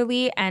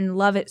regularly and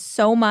love it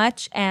so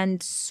much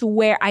and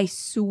I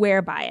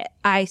swear by it.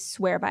 I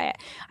swear by it.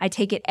 I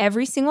take it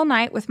every single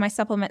night with my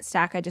supplement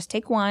stack. I just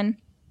take one.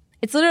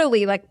 It's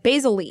literally like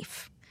basil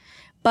leaf.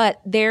 But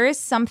there is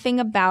something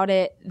about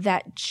it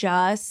that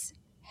just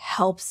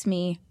helps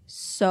me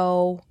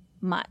so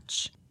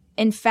much.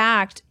 In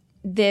fact,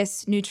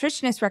 this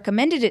nutritionist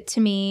recommended it to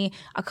me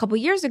a couple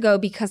years ago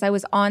because I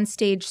was on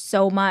stage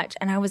so much.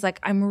 And I was like,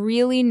 I'm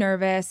really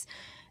nervous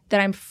that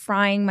I'm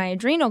frying my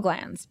adrenal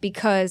glands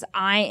because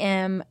I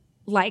am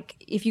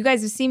like, if you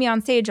guys have seen me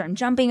on stage, I'm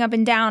jumping up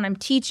and down. I'm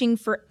teaching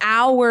for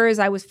hours.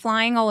 I was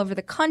flying all over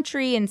the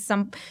country and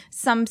some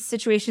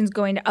situations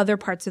going to other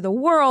parts of the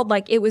world.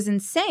 Like it was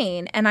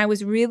insane. And I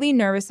was really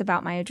nervous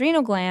about my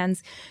adrenal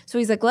glands. So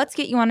he's like, let's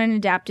get you on an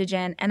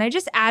adaptogen. And I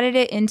just added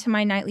it into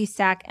my nightly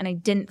stack and I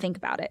didn't think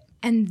about it.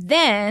 And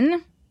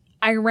then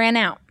I ran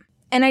out.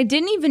 And I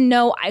didn't even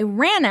know I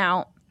ran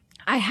out.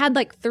 I had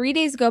like 3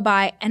 days go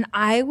by and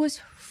I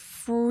was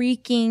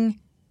freaking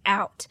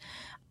out.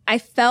 I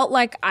felt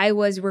like I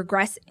was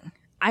regressing.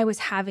 I was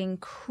having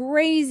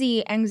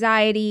crazy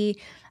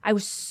anxiety. I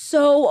was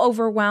so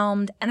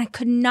overwhelmed and I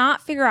could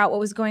not figure out what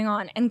was going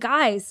on. And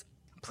guys,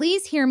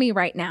 please hear me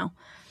right now.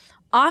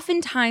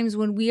 Oftentimes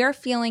when we are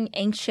feeling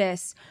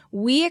anxious,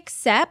 we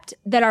accept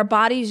that our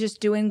body is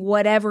just doing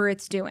whatever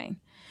it's doing.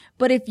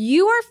 But if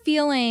you are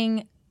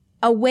feeling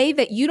a way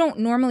that you don't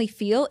normally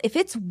feel, if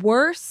it's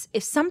worse,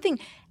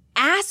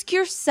 ask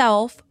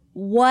yourself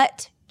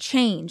what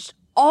changed.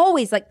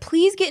 Always, like,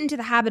 please get into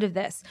the habit of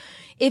this.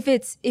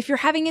 If you're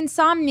having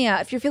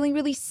insomnia, if you're feeling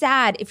really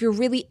sad, if you're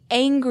really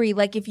angry,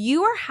 like if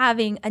you are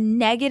having a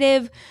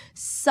negative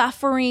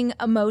suffering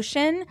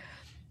emotion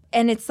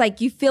and it's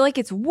like you feel like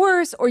it's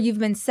worse or you've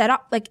been set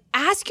up, like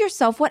ask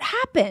yourself what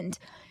happened.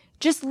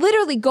 Just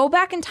literally go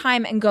back in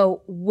time and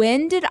go,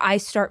 when did I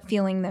start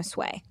feeling this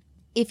way?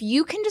 If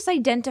you can just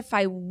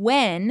identify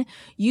when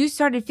you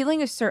started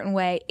feeling a certain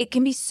way, it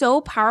can be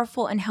so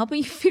powerful in helping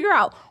you figure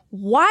out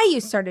why you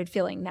started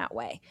feeling that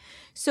way.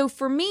 So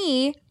for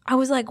me, I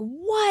was like,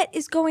 what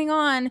is going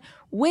on?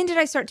 When did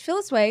I start to feel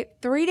this way?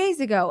 3 days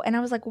ago. And I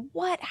was like,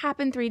 what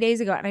happened 3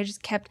 days ago? And I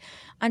just kept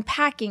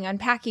unpacking.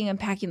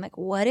 Like,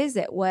 what is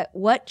it?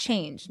 What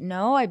changed?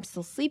 No, I'm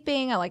still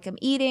sleeping. I'm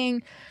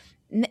eating.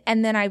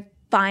 And then I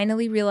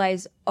finally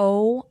realized,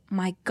 oh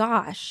my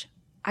gosh,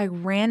 I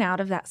ran out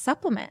of that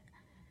supplement.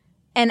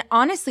 And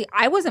honestly,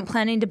 I wasn't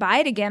planning to buy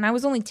it again. I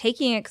was only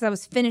taking it because I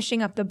was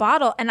finishing up the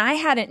bottle and I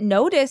hadn't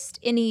noticed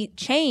any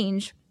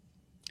change.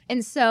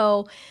 And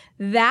so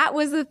that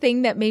was the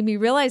thing that made me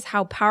realize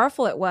how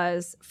powerful it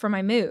was for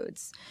my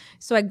moods.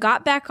 So I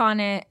got back on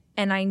it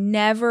and I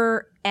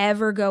never,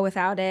 ever go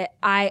without it.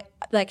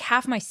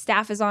 Half my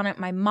staff is on it.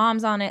 My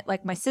mom's on it,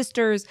 like my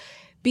sisters,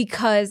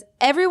 because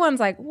everyone's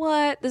like,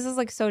 what? This is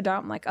like so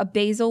dumb. Like a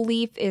basil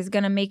leaf is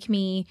going to make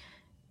me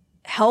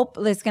help.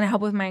 It's going to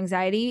help with my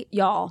anxiety.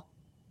 Y'all.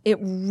 It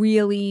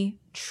really,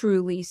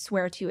 truly,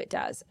 swear to you, it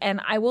does.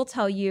 And I will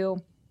tell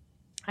you,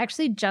 I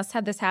actually just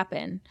had this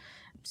happen.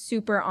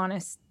 Super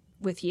honest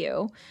with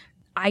you.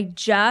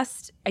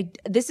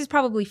 This is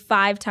probably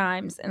 5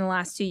 times in the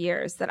last 2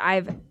 years that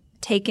I've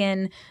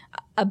taken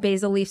a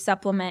basil leaf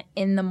supplement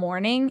in the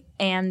morning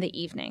and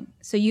the evening.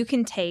 So you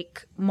can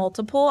take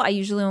multiple. I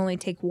usually only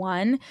take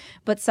one,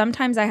 but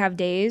sometimes I have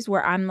days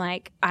where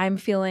I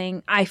feel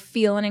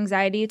an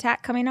anxiety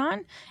attack coming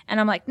on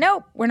and I'm like,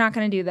 nope, we're not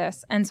going to do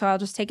this. And so I'll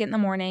just take it in the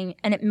morning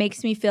and it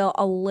makes me feel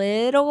a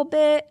little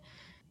bit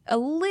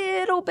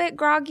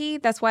groggy.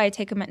 That's why I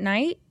take them at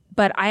night.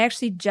 But I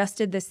actually just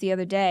did this the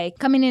other day,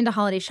 coming into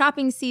holiday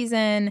shopping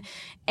season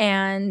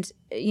and,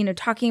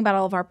 talking about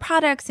all of our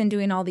products and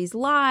doing all these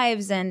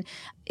lives. And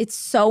it's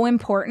so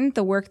important.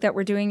 The work that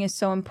we're doing is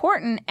so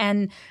important.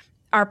 And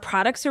our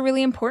products are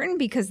really important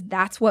because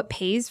that's what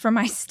pays for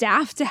my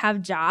staff to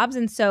have jobs.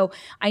 And so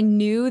I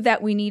knew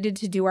that we needed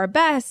to do our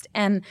best.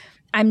 And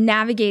I'm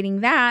navigating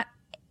that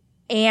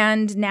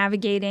and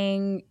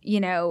navigating,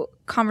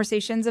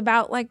 conversations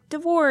about like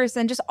divorce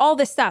and just all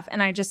this stuff.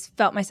 And I just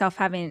felt myself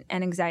having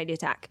an anxiety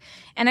attack.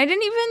 And I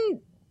didn't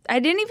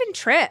even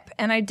trip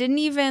and I didn't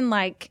even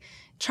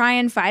try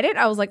and fight it.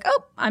 I was like,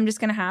 oh, I'm just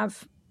going to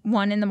have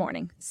one in the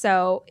morning.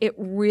 So it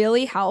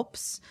really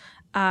helps.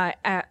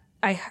 I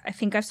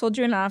think I've sold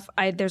you enough.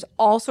 There's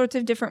all sorts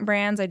of different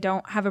brands. I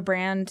don't have a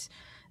brand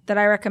that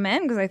I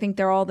recommend because I think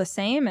they're all the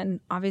same. And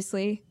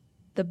obviously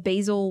the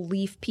basil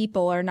leaf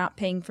people are not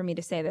paying for me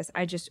to say this.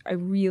 I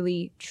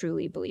really,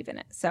 truly believe in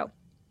it. So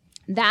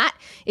That,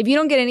 if you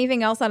don't get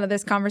anything else out of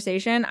this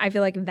conversation, I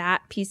feel like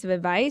that piece of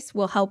advice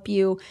will help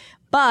you.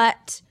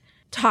 But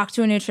talk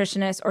to a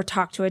nutritionist or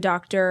talk to a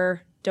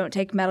doctor. Don't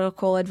take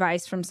medical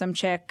advice from some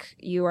chick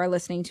you are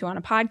listening to on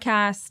a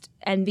podcast.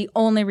 And the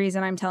only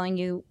reason I'm telling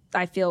you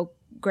I feel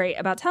great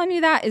about telling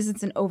you that is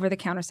it's an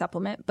over-the-counter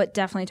supplement. But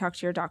definitely talk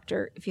to your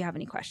doctor if you have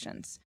any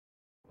questions.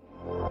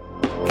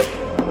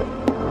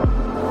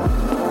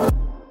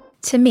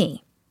 To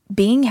me,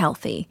 being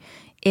healthy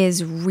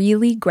is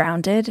really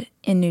grounded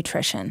in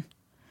nutrition.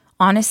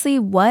 Honestly,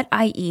 what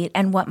I eat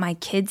and what my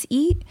kids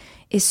eat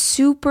is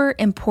super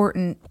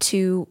important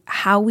to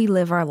how we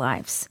live our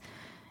lives.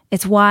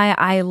 It's why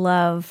I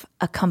love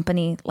a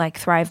company like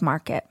Thrive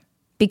Market,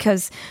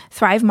 because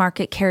Thrive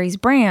Market carries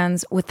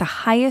brands with the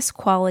highest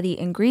quality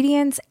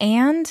ingredients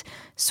and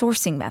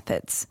sourcing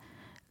methods.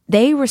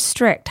 They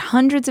restrict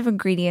hundreds of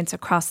ingredients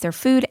across their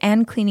food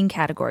and cleaning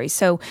categories.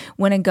 So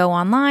when I go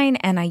online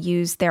and I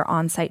use their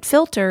on-site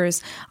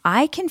filters,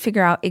 I can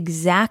figure out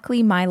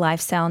exactly my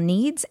lifestyle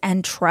needs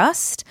and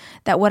trust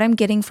that what I'm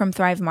getting from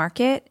Thrive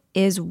Market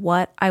is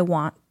what I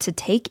want to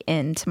take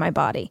into my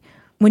body.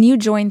 When you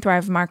join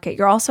Thrive Market,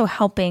 you're also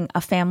helping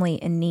a family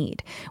in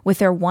need with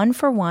their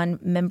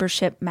 1-for-1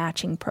 membership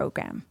matching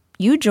program.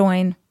 You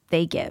join,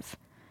 they give.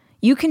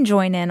 You can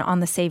join in on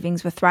the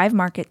savings with Thrive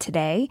Market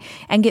today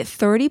and get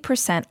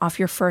 30% off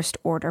your first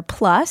order,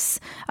 plus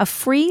a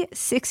free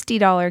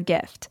 $60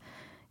 gift.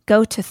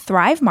 Go to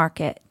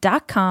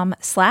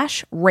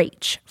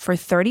thrivemarket.com/rach for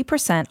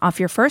 30% off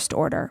your first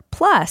order,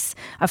 plus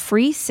a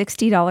free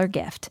 $60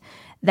 gift.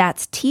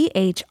 That's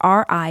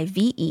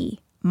THRIVE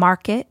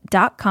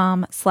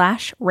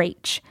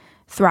market.com/rach.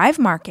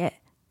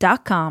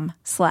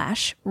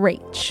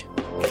 thrivemarket.com/rach.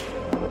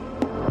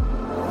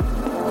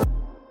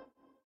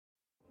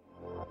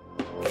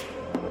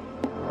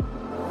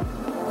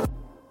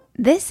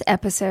 This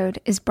episode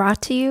is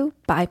brought to you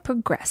by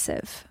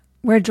Progressive,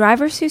 where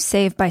drivers who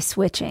save by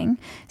switching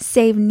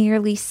save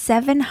nearly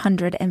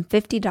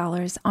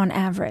 $750 on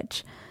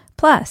average.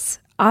 Plus,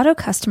 auto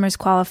customers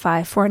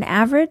qualify for an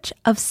average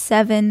of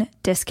 7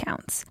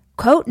 discounts.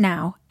 Quote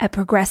now at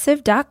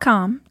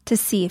progressive.com to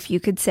see if you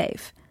could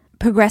save.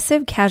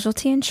 Progressive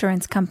Casualty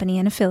Insurance Company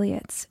and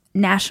Affiliates.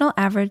 National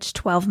average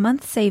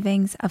 12-month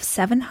savings of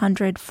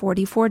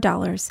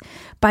 $744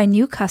 by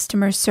new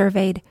customers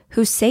surveyed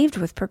who saved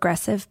with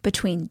Progressive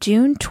between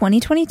June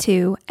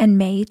 2022 and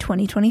May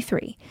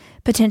 2023.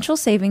 Potential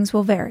savings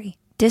will vary.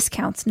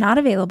 Discounts not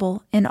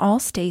available in all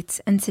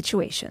states and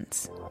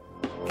situations.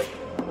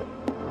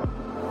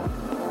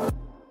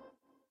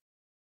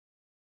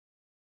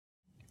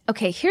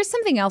 Okay, here's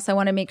something else I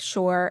want to make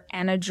sure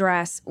and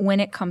address when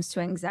it comes to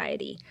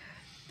anxiety.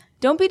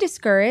 Don't be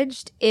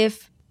discouraged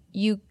if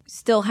you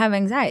still have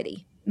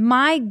anxiety.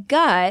 My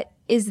gut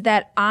is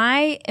that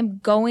I am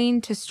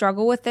going to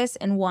struggle with this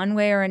in one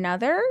way or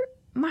another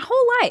my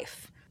whole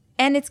life.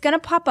 And it's going to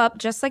pop up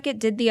just like it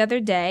did the other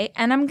day,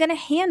 and I'm going to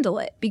handle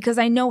it because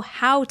I know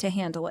how to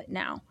handle it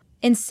now.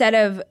 Instead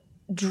of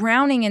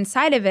drowning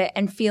inside of it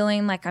and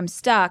feeling like I'm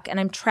stuck and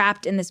I'm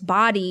trapped in this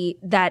body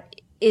that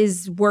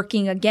is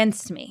working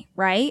against me,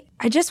 right?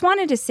 I just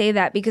wanted to say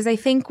that because I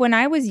think when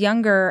I was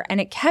younger and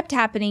it kept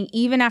happening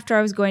even after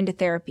I was going to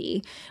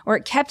therapy, or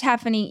it kept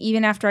happening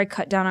even after I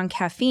cut down on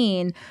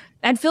caffeine,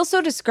 I'd feel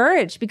so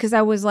discouraged because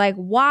I was like,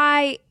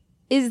 why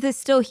is this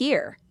still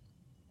here?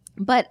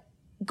 But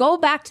go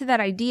back to that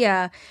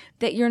idea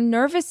that your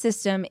nervous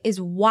system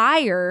is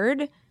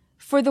wired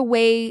for the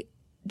way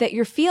that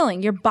you're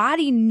feeling. Your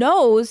body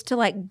knows to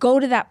like go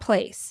to that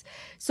place.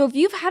 So if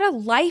you've had a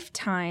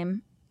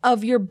lifetime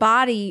of your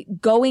body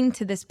going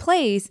to this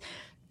place,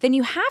 then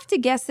you have to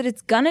guess that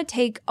it's going to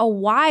take a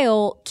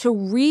while to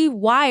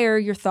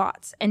rewire your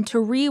thoughts and to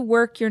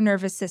rework your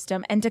nervous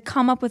system and to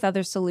come up with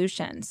other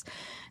solutions.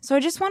 So I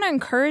just want to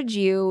encourage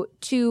you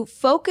to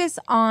focus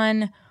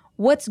on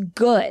what's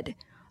good.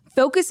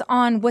 Focus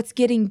on what's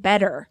getting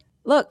better.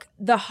 Look,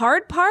 the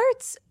hard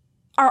parts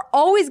are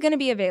always going to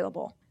be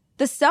available.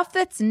 The stuff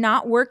that's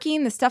not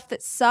working, the stuff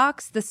that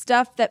sucks, the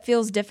stuff that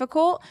feels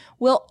difficult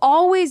will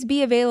always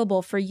be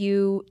available for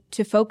you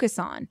to focus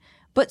on.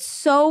 But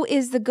so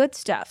is the good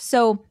stuff.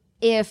 So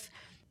if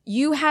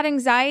you had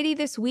anxiety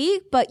this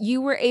week, but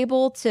you were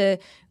able to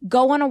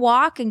go on a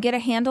walk and get a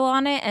handle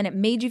on it and it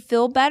made you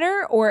feel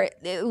better or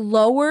it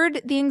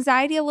lowered the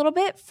anxiety a little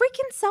bit,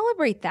 freaking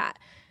celebrate that.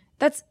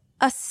 That's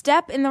a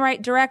step in the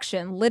right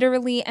direction,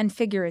 literally and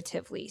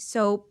figuratively.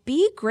 So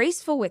be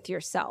graceful with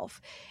yourself.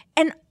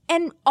 And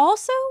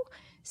also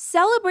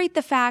celebrate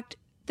the fact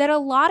that a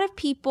lot of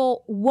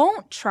people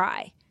won't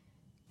try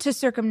to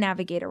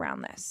circumnavigate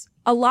around this.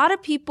 A lot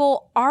of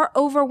people are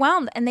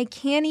overwhelmed and they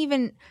can't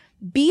even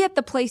be at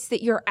the place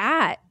that you're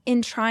at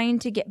in trying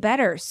to get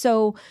better.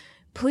 So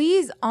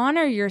please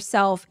honor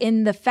yourself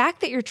in the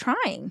fact that you're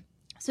trying.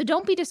 So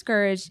don't be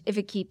discouraged if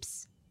it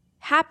keeps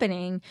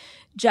happening.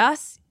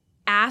 Just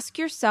ask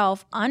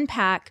yourself,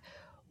 unpack,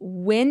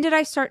 when did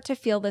I start to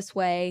feel this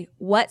way?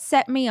 What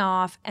set me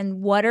off?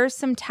 And what are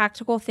some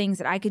tactical things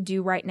that I could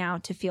do right now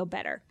to feel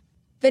better?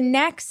 The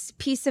next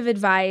piece of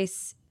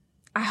advice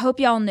I hope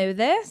y'all know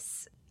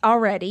this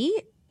already,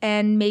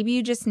 and maybe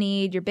you just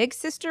need your big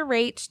sister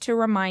Rach to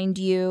remind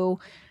you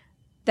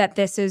that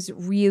this is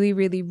really,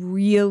 really,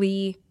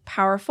 really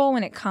powerful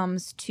when it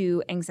comes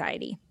to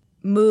anxiety.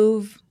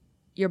 Move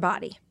your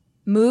body.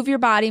 Move your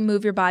body,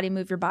 move your body,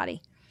 move your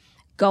body.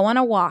 Go on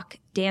a walk,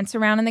 dance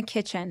around in the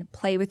kitchen,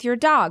 play with your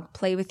dog,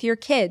 play with your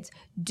kids,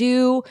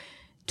 do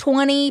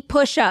 20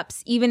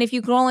 push-ups. Even if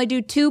you can only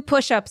do 2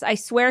 push-ups, I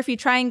swear if you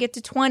try and get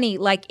to 20,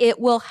 like it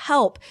will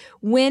help.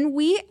 When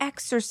we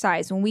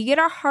exercise, when we get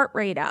our heart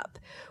rate up,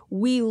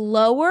 we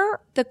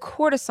lower the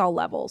cortisol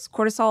levels.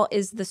 Cortisol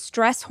is the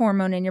stress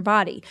hormone in your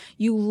body.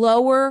 You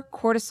lower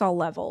cortisol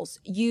levels.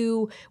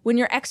 When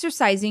you're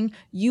exercising,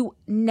 you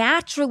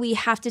naturally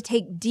have to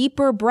take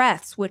deeper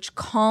breaths, which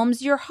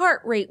calms your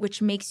heart rate,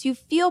 which makes you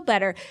feel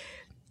better.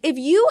 If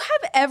you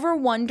have ever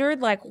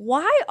wondered, like,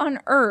 why on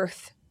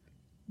earth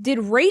did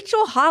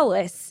Rachel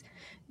Hollis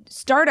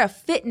start a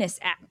fitness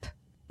app?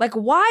 Like,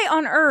 why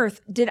on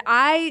earth did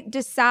I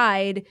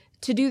decide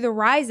to do the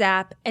Rise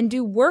app and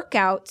do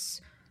workouts,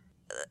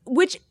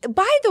 which,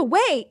 by the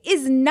way,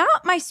 is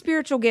not my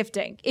spiritual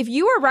gifting? If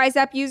you are Rise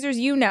app users,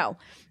 you know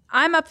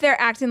I'm up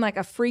there acting like a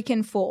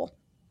freaking fool.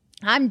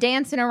 I'm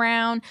dancing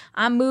around.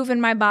 I'm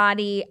moving my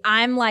body.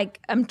 I'm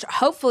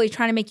hopefully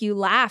trying to make you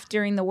laugh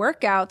during the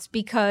workouts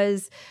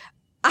because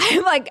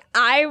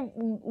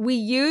we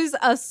use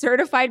a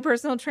certified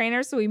personal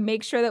trainer, so we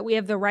make sure that we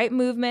have the right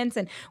movements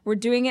and we're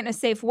doing it in a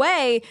safe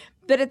way.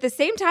 But at the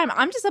same time,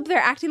 I'm just up there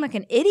acting like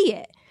an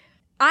idiot.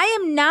 I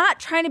am not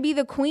trying to be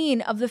the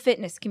queen of the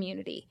fitness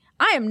community.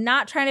 I am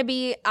not.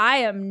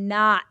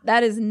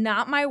 That is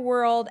not my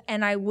world,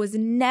 and I was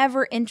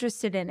never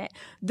interested in it.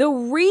 The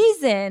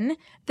reason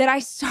that I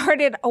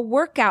started a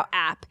workout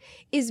app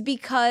is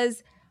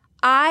because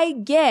I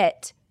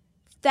get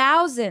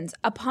thousands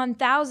upon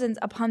thousands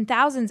upon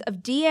thousands of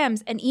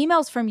DMs and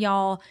emails from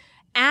y'all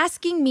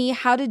asking me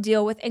how to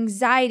deal with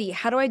anxiety.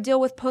 How do I deal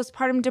with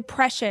postpartum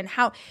depression?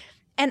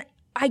 And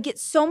I get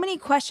so many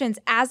questions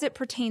as it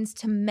pertains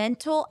to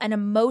mental and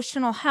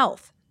emotional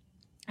health.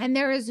 And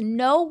there is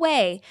no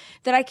way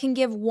that I can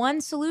give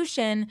one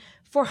solution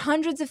for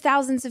hundreds of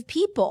thousands of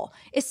people,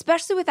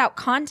 especially without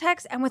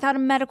context and without a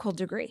medical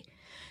degree.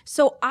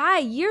 So I,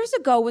 years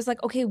ago, was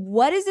like, okay,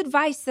 what is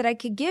advice that I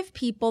could give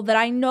people that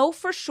I know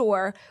for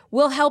sure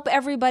will help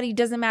everybody,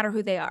 doesn't matter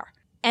who they are?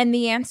 And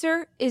the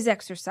answer is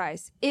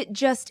exercise. It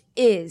just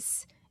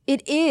is.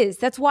 It is.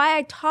 That's why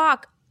I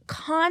talk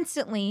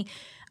constantly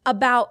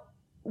about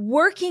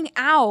working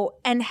out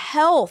and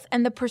health,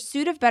 and the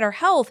pursuit of better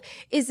health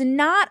is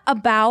not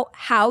about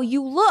how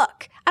you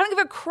look. I don't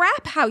give a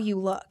crap how you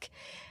look.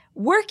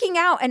 Working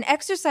out and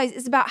exercise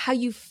is about how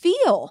you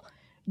feel.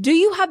 Do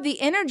you have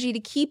the energy to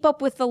keep up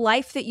with the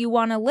life that you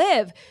want to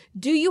live?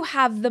 Do you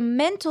have the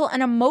mental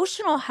and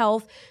emotional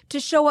health to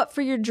show up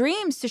for your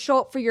dreams, to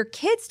show up for your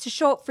kids, to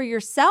show up for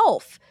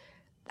yourself?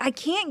 I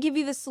can't give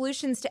you the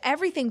solutions to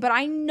everything, but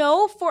I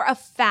know for a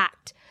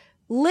fact,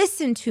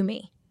 listen to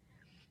me.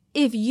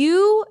 If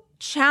you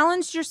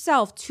challenged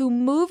yourself to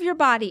move your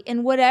body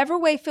in whatever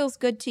way feels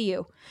good to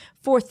you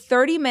for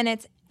 30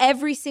 minutes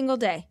every single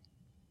day,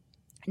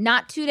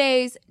 not 2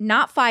 days,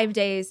 not 5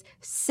 days,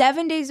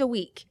 7 days a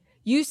week,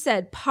 you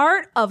said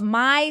part of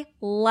my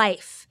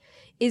life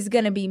is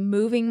going to be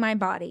moving my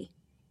body.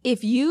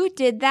 If you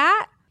did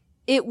that,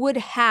 it would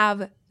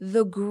have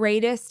the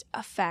greatest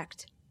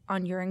effect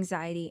on your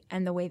anxiety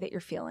and the way that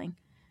you're feeling.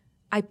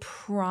 I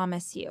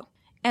promise you.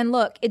 And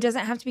look, it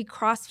doesn't have to be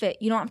CrossFit.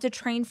 You don't have to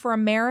train for a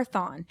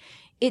marathon.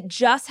 It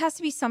just has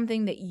to be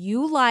something that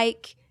you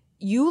like,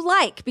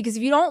 because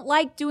if you don't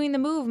like doing the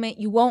movement,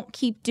 you won't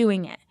keep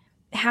doing it.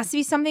 It has to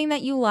be something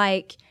that you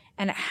like,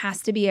 and it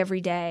has to be every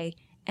day,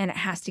 and it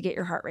has to get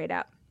your heart rate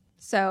up.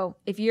 So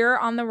if you're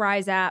on the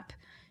Rise app,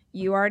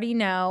 you already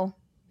know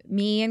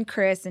me and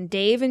Chris and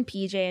Dave and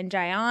PJ and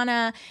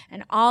Jayana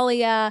and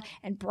Alia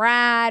and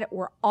Brad,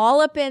 we're all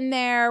up in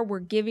there. We're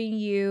giving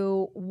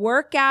you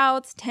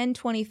workouts, 10,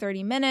 20,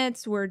 30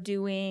 minutes. We're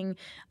doing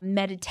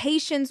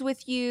meditations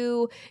with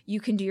you. You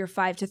can do your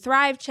 5 to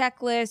Thrive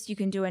checklist. You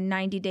can do a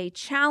 90-day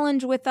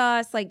challenge with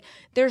us. Like,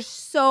 there's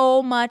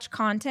so much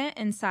content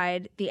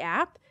inside the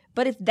app.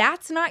 But if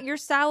that's not your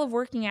style of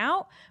working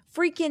out,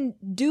 freaking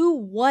do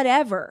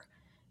whatever.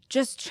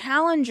 Just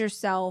challenge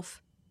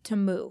yourself to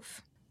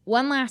move.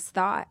 One last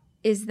thought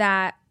is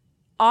that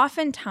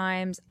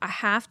oftentimes I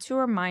have to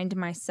remind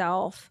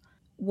myself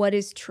what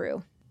is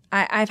true.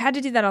 I've had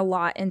to do that a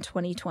lot in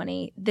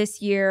 2020.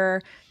 This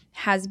year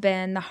has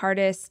been the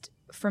hardest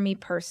for me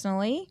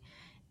personally,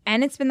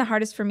 and it's been the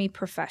hardest for me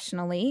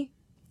professionally.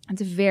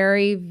 It's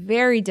very,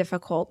 very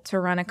difficult to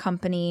run a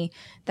company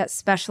that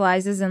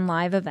specializes in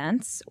live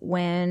events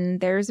when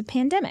there's a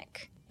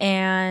pandemic.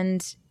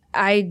 And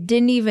I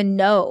didn't even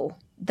know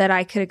that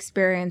I could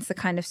experience the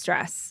kind of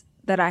stress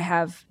that I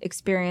have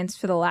experienced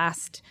for the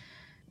last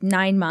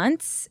 9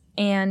 months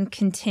and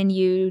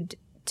continued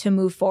to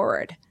move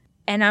forward.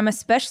 And I'm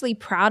especially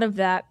proud of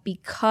that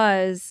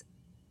because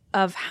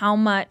of how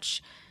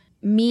much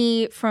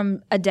me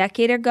from a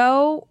decade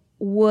ago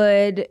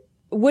would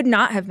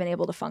not have been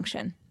able to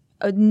function.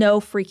 No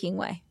freaking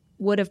way.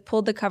 Would have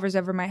pulled the covers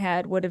over my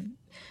head, would have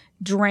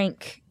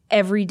drank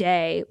every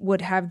day,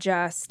 would have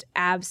just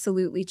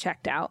absolutely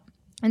checked out.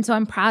 And so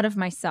I'm proud of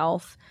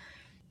myself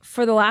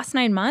for the last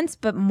 9 months,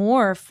 but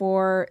more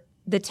for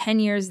the 10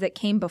 years that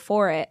came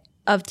before it,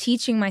 of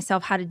teaching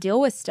myself how to deal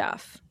with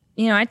stuff.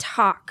 You know, I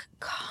talk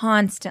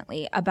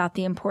constantly about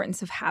the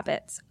importance of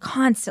habits.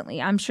 Constantly.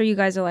 I'm sure you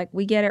guys are like,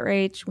 we get it,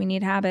 Rach. We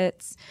need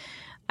habits.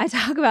 I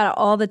talk about it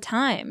all the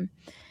time.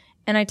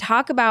 And I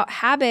talk about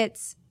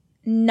habits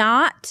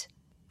not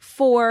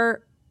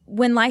for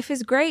when life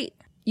is great.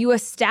 You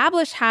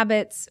establish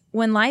habits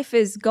when life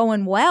is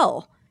going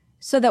well,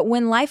 so that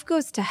when life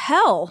goes to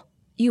hell,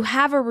 you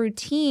have a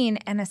routine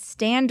and a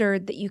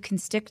standard that you can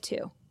stick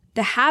to.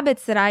 The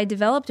habits that I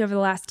developed over the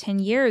last 10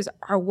 years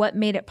are what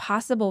made it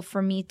possible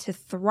for me to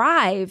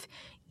thrive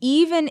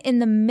even in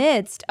the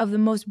midst of the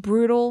most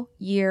brutal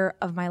year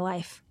of my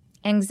life.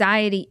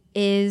 Anxiety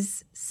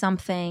is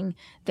something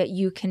that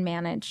you can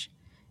manage.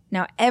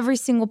 Now, every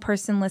single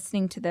person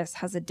listening to this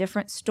has a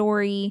different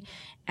story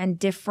and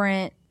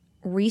different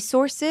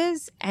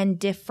resources and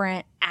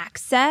different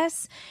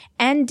access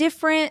and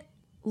different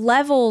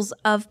levels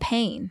of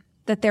pain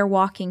that they're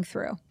walking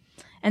through.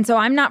 And so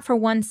I'm not for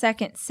 1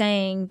 second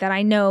saying that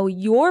I know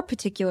your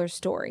particular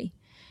story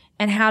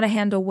and how to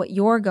handle what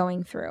you're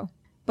going through.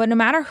 But no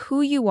matter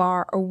who you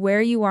are or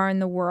where you are in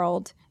the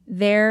world,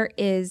 there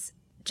is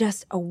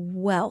just a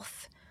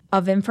wealth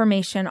of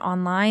information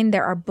online.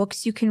 There are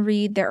books you can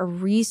read. There are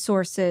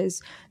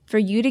resources for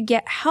you to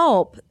get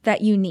help that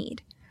you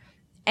need.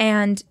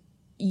 And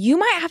you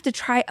might have to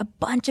try a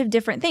bunch of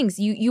different things.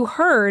 You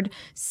heard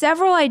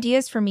several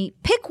ideas from me.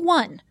 Pick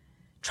one.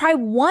 Try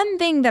one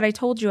thing that I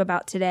told you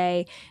about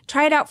today.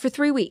 Try it out for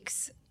 3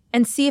 weeks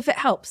and see if it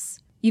helps.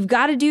 You've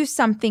got to do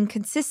something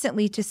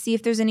consistently to see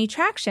if there's any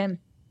traction.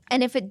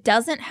 And if it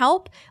doesn't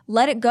help,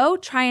 let it go.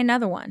 Try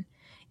another one.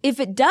 If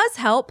it does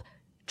help,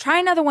 try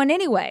another one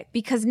anyway,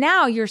 because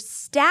now you're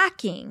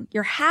stacking,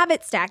 you're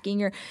habit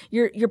stacking,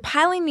 you're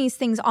piling these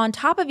things on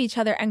top of each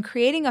other and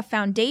creating a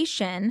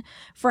foundation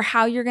for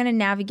how you're going to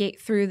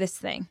navigate through this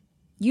thing.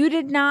 You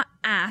did not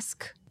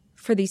ask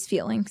for these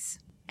feelings.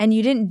 And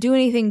you didn't do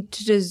anything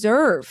to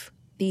deserve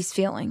these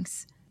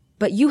feelings.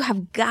 But you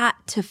have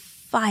got to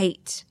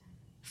fight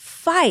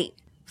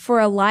for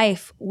a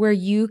life where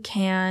you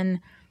can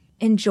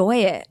enjoy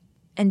it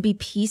and be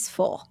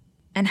peaceful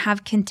and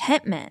have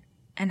contentment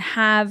and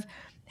have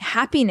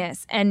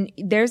happiness. And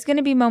there's going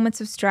to be moments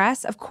of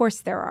stress. Of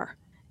course there are.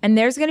 And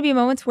there's going to be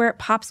moments where it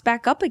pops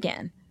back up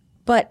again.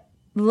 But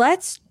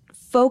let's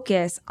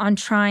focus on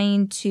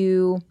trying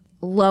to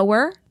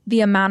lower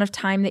the amount of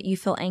time that you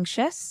feel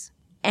anxious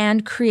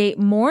and create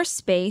more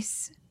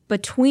space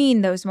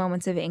between those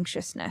moments of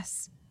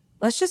anxiousness.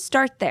 Let's just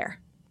start there.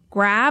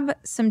 Grab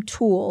some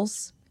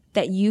tools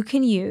that you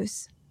can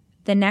use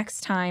the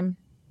next time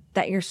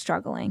that you're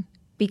struggling,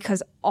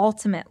 because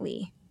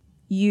ultimately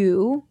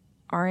you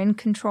are in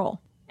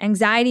control.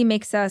 Anxiety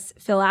makes us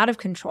feel out of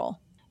control.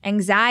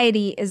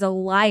 Anxiety is a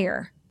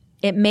liar.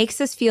 It makes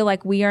us feel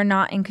like we are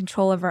not in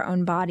control of our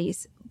own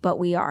bodies, but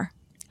we are.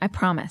 I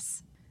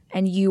promise.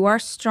 And you are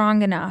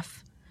strong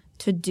enough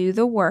to do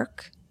the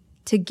work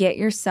to get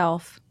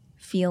yourself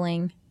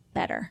feeling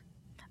better.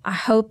 I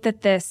hope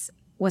that this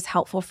was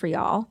helpful for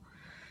y'all.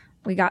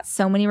 We got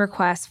so many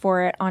requests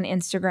for it on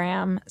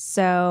Instagram,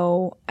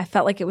 so I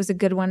felt like it was a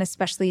good one,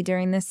 especially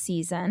during this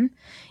season.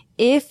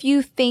 If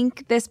you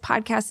think this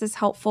podcast is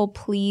helpful,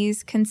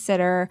 please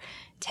consider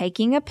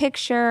taking a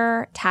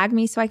picture, tag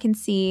me so I can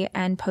see,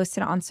 and post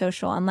it on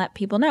social and let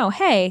people know,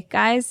 hey,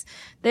 guys,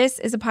 this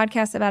is a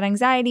podcast about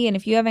anxiety, and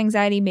if you have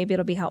anxiety, maybe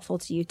it'll be helpful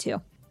to you too.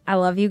 I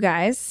love you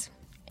guys,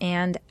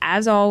 and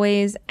as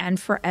always and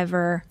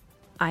forever,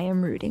 I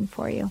am rooting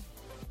for you.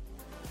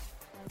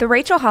 The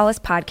Rachel Hollis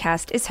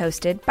podcast is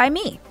hosted by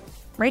me,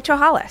 Rachel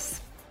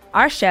Hollis.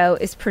 Our show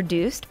is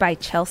produced by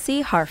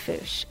Chelsea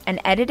Harfouche and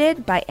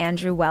edited by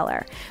Andrew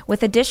Weller,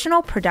 with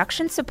additional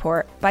production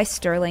support by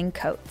Sterling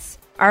Coates.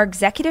 Our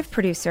executive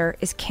producer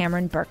is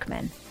Cameron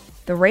Berkman.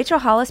 The Rachel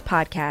Hollis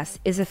podcast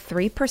is a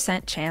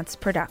 3% Chance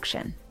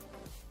production.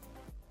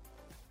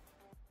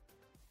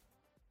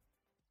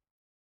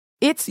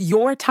 It's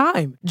your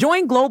time.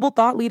 Join global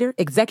thought leader,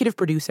 executive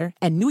producer,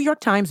 and New York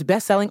Times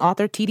bestselling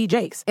author T.D.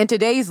 Jakes and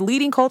today's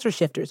leading culture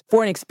shifters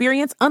for an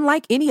experience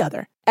unlike any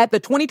other. At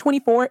the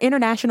 2024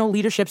 International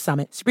Leadership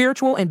Summit,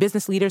 spiritual and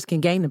business leaders can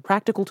gain the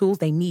practical tools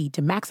they need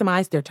to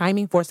maximize their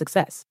timing for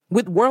success.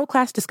 With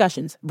world-class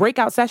discussions,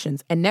 breakout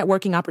sessions, and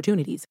networking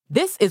opportunities,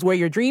 this is where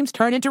your dreams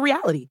turn into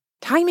reality.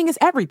 Timing is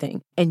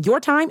everything, and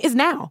your time is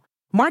now.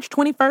 March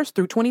 21st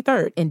through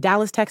 23rd in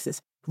Dallas,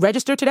 Texas.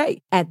 Register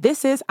today at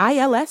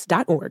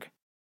thisisils.org.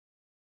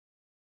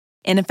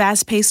 In a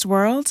fast-paced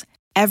world,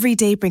 every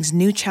day brings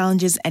new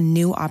challenges and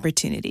new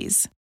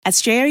opportunities. At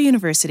Strayer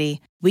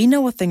University, we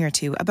know a thing or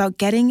two about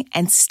getting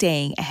and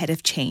staying ahead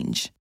of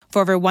change.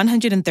 For over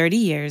 130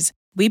 years,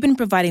 we've been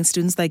providing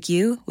students like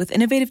you with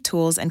innovative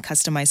tools and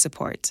customized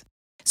support,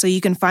 so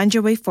you can find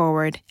your way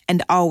forward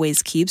and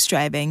always keep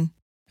striving.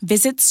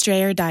 Visit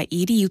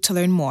strayer.edu to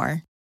learn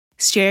more.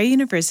 Strayer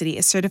University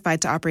is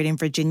certified to operate in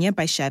Virginia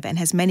by Chev and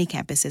has many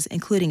campuses,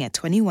 including at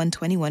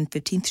 2121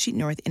 15th Street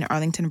North in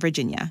Arlington,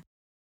 Virginia.